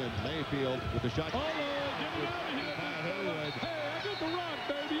back in. Mayfield with the shot. Oh, get it out of here. Haywood. Hey, I got the rock,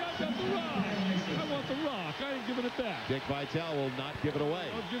 baby. I got the rock. I want the rock. I ain't giving it back. Dick Vitale will not give it away.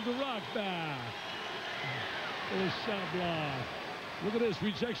 I'll give the rock back. Little shot block. Look at this,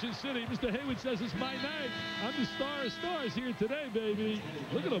 rejection city. Mr. Haywood says it's my night. I'm the star of stars here today, baby.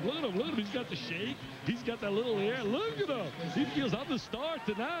 Look at him, look at him, look at him. He's got the shake. He's got that little hair. Look at him. He feels I'm the star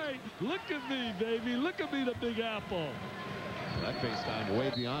tonight. Look at me, baby. Look at me, the Big Apple. That FaceTime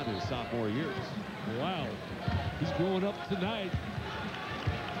way beyond his sophomore years. Wow. He's growing up tonight.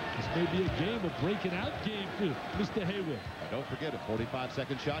 This may be a game, a breaking out game for Mr. Haywood. Don't forget a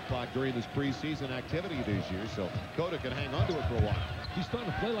 45-second shot clock during this preseason activity this year, so Cota can hang on to it for a while. He's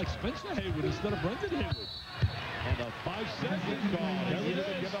starting to play like Spencer Haywood instead of Brandan Haywood. And a 5-second call. He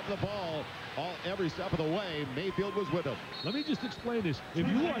didn't give up the ball every step of the way. Mayfield was with him. Let me just explain this. If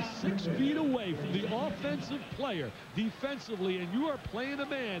you are 6 feet away from the offensive player defensively and you are playing a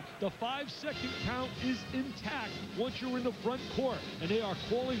man, the 5-second count is intact once you're in the front court. And they are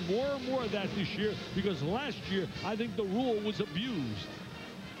calling more and more of that this year because last year I think the rule was abused.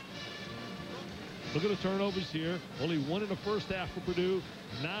 Look at the turnovers here. Only 1 in the first half for Purdue,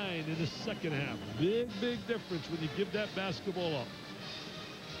 9 in the second half. Big, big difference when you give that basketball up.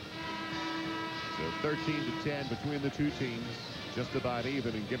 So 13-10 between the two teams, just about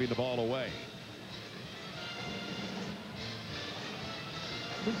even in giving the ball away.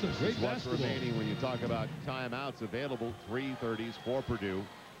 Been some great What's basketball remaining when you talk about timeouts available? 3:30s for Purdue,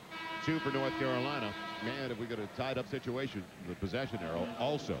 2 for North Carolina. Man, if we got a tied-up situation, the possession arrow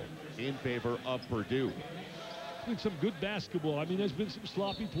also in favor of Purdue. Been some good basketball. I mean, there's been some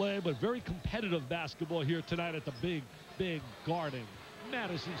sloppy play, but very competitive basketball here tonight at the big, big Garden.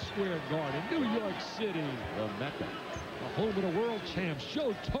 Madison Square Garden, New York City. The Mecca. The home of the world champs,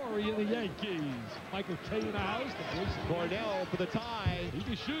 Joe Torre and the Yankees. Michael Kay in the house. Cornell for the tie. He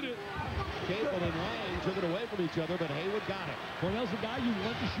can shoot it. Cable and Lang took it away from each other, but Haywood got it. Cornell's the guy you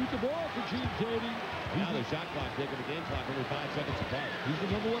want to shoot the ball for Gene Katie. Now the shot clock taking the game clock only 5 seconds apart. He's the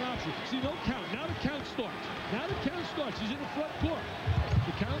 #1 option. See, no count. Now the count starts. Now the count starts. He's in the front court.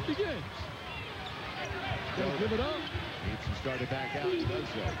 The count begins. Gonna give it up. Needs to start it back out. He does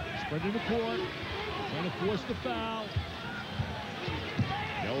so. Spreading the court. Trying to force the foul.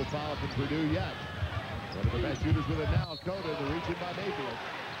 No foul from Purdue yet. One of the best shooters with it now. Cota, the reaching by Mayfield.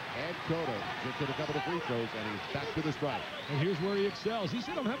 And Cota just hit a couple of free throws, and he's back to the strike. And here's where he excels. He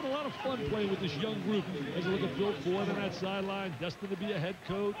said, I'm having a lot of fun playing with this young group. As you look at Phil Ford on that sideline, destined to be a head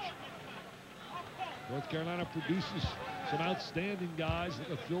coach. North Carolina produces some outstanding guys.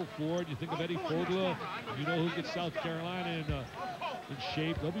 Look at Phil Ford. You think of Eddie Fogler. You know who gets South Carolina in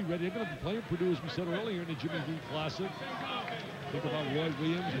shape. They'll be ready. They're going to be playing Purdue, as we said earlier, in the Jimmy V Classic. Think about Roy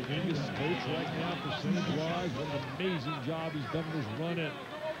Williams, the youngest coach right now, percentage-wise. What an amazing job he's done in his run at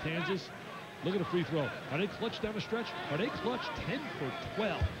Kansas. Look at the free throw. Are they clutch down the stretch? Are they clutch? 10 for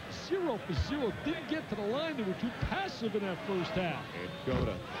 12. 0 for 0. Didn't get to the line. They were too passive in that first half. And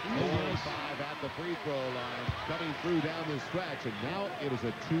Cota, 4-5 at the free throw line, coming through down the stretch. And now it is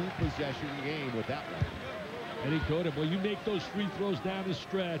a 2-possession game with that one. Eddie Cota, well, you make those free throws down the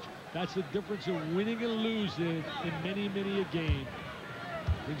stretch. That's the difference in winning and losing in many, many a game.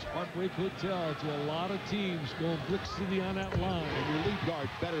 Brings Heartbreak Hotel to a lot of teams going Brick City on that line. And your lead guard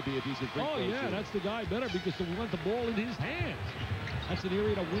better be a decent free throw. Oh, yeah, that's the guy better because we want the ball in his hands. That's an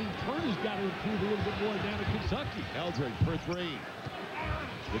area that Wayne Turner's got to improve a little bit more down in Kentucky. Eldridge for 3.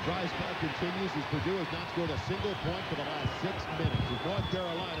 The dry spell continues as Purdue has not scored a single point for the last 6 minutes. As North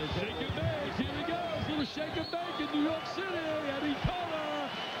Carolina is shake and bake. Here he goes. Little shake and bake in New York City. Eddie Cota.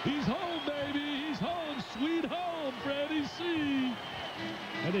 He's home, baby. He's home. Sweet home for Eddie C.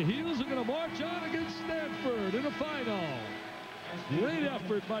 And the Heels are going to march on against Stanford in the final. Great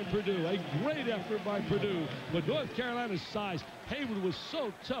effort by Purdue. A great effort by Purdue. But North Carolina's size. Haywood was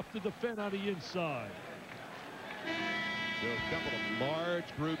so tough to defend on the inside. So a couple of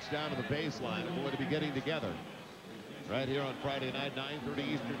large groups down to the baseline are going to be getting together right here on Friday night,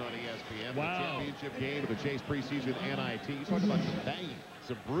 9:30 Eastern on ESPN. Wow. The championship game of the Chase Preseason NIT. You talk about some banging,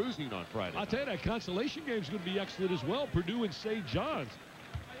 some bruising on Friday. I'll tell you, that consolation game is going to be excellent as well. Purdue and St. John's.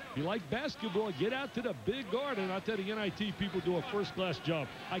 If you like basketball, get out to the big Garden. I'll tell you, the NIT people do a first-class job.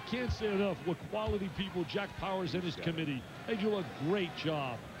 I can't say enough what quality people Jack Powers and his committee. They do a great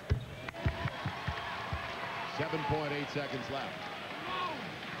job. 7.8 seconds left.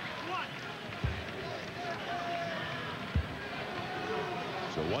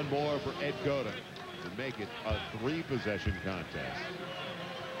 So one more for Ed Cota to make it a 3-possession contest.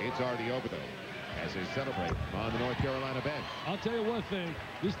 It's already over, though, as they celebrate on the North Carolina bench. I'll tell you one thing.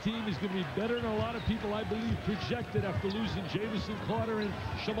 This team is going to be better than a lot of people, I believe, projected after losing Jamison Carter and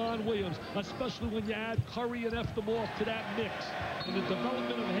Shammond Williams, especially when you add Curry and Efthimoff to that mix. And the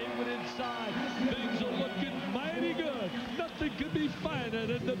development of Haywood inside, things are looking mighty be good. Nothing could be finer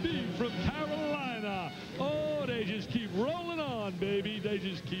than the beef from Carolina. Oh, they just keep rolling on, baby. They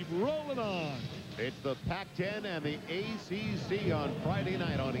just keep rolling on. It's the Pac-10 and the ACC on Friday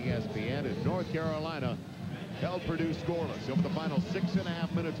night on ESPN. And North Carolina held Purdue scoreless over the final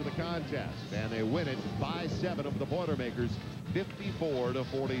 6.5 minutes of the contest. And they win it by 7 over the Boilermakers,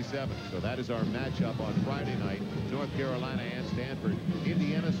 54-47. So that is our matchup on Friday night. North Carolina and Stanford.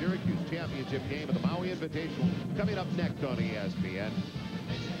 Indiana-Syracuse championship game of the Maui Invitational coming up next on ESPN.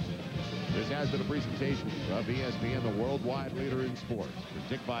 This has been a presentation of ESPN, the worldwide leader in sports. For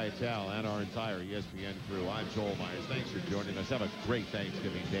Dick Vitale and our entire ESPN crew, I'm Joel Myers. Thanks for joining us. Have a great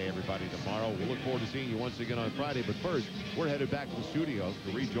Thanksgiving Day, everybody, tomorrow. We'll look forward to seeing you once again on Friday. But first, we're headed back to the studio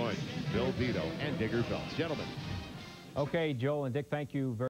to rejoin Bill Dito and Digger Phelps. Gentlemen. Okay, Joel and Dick, thank you very much.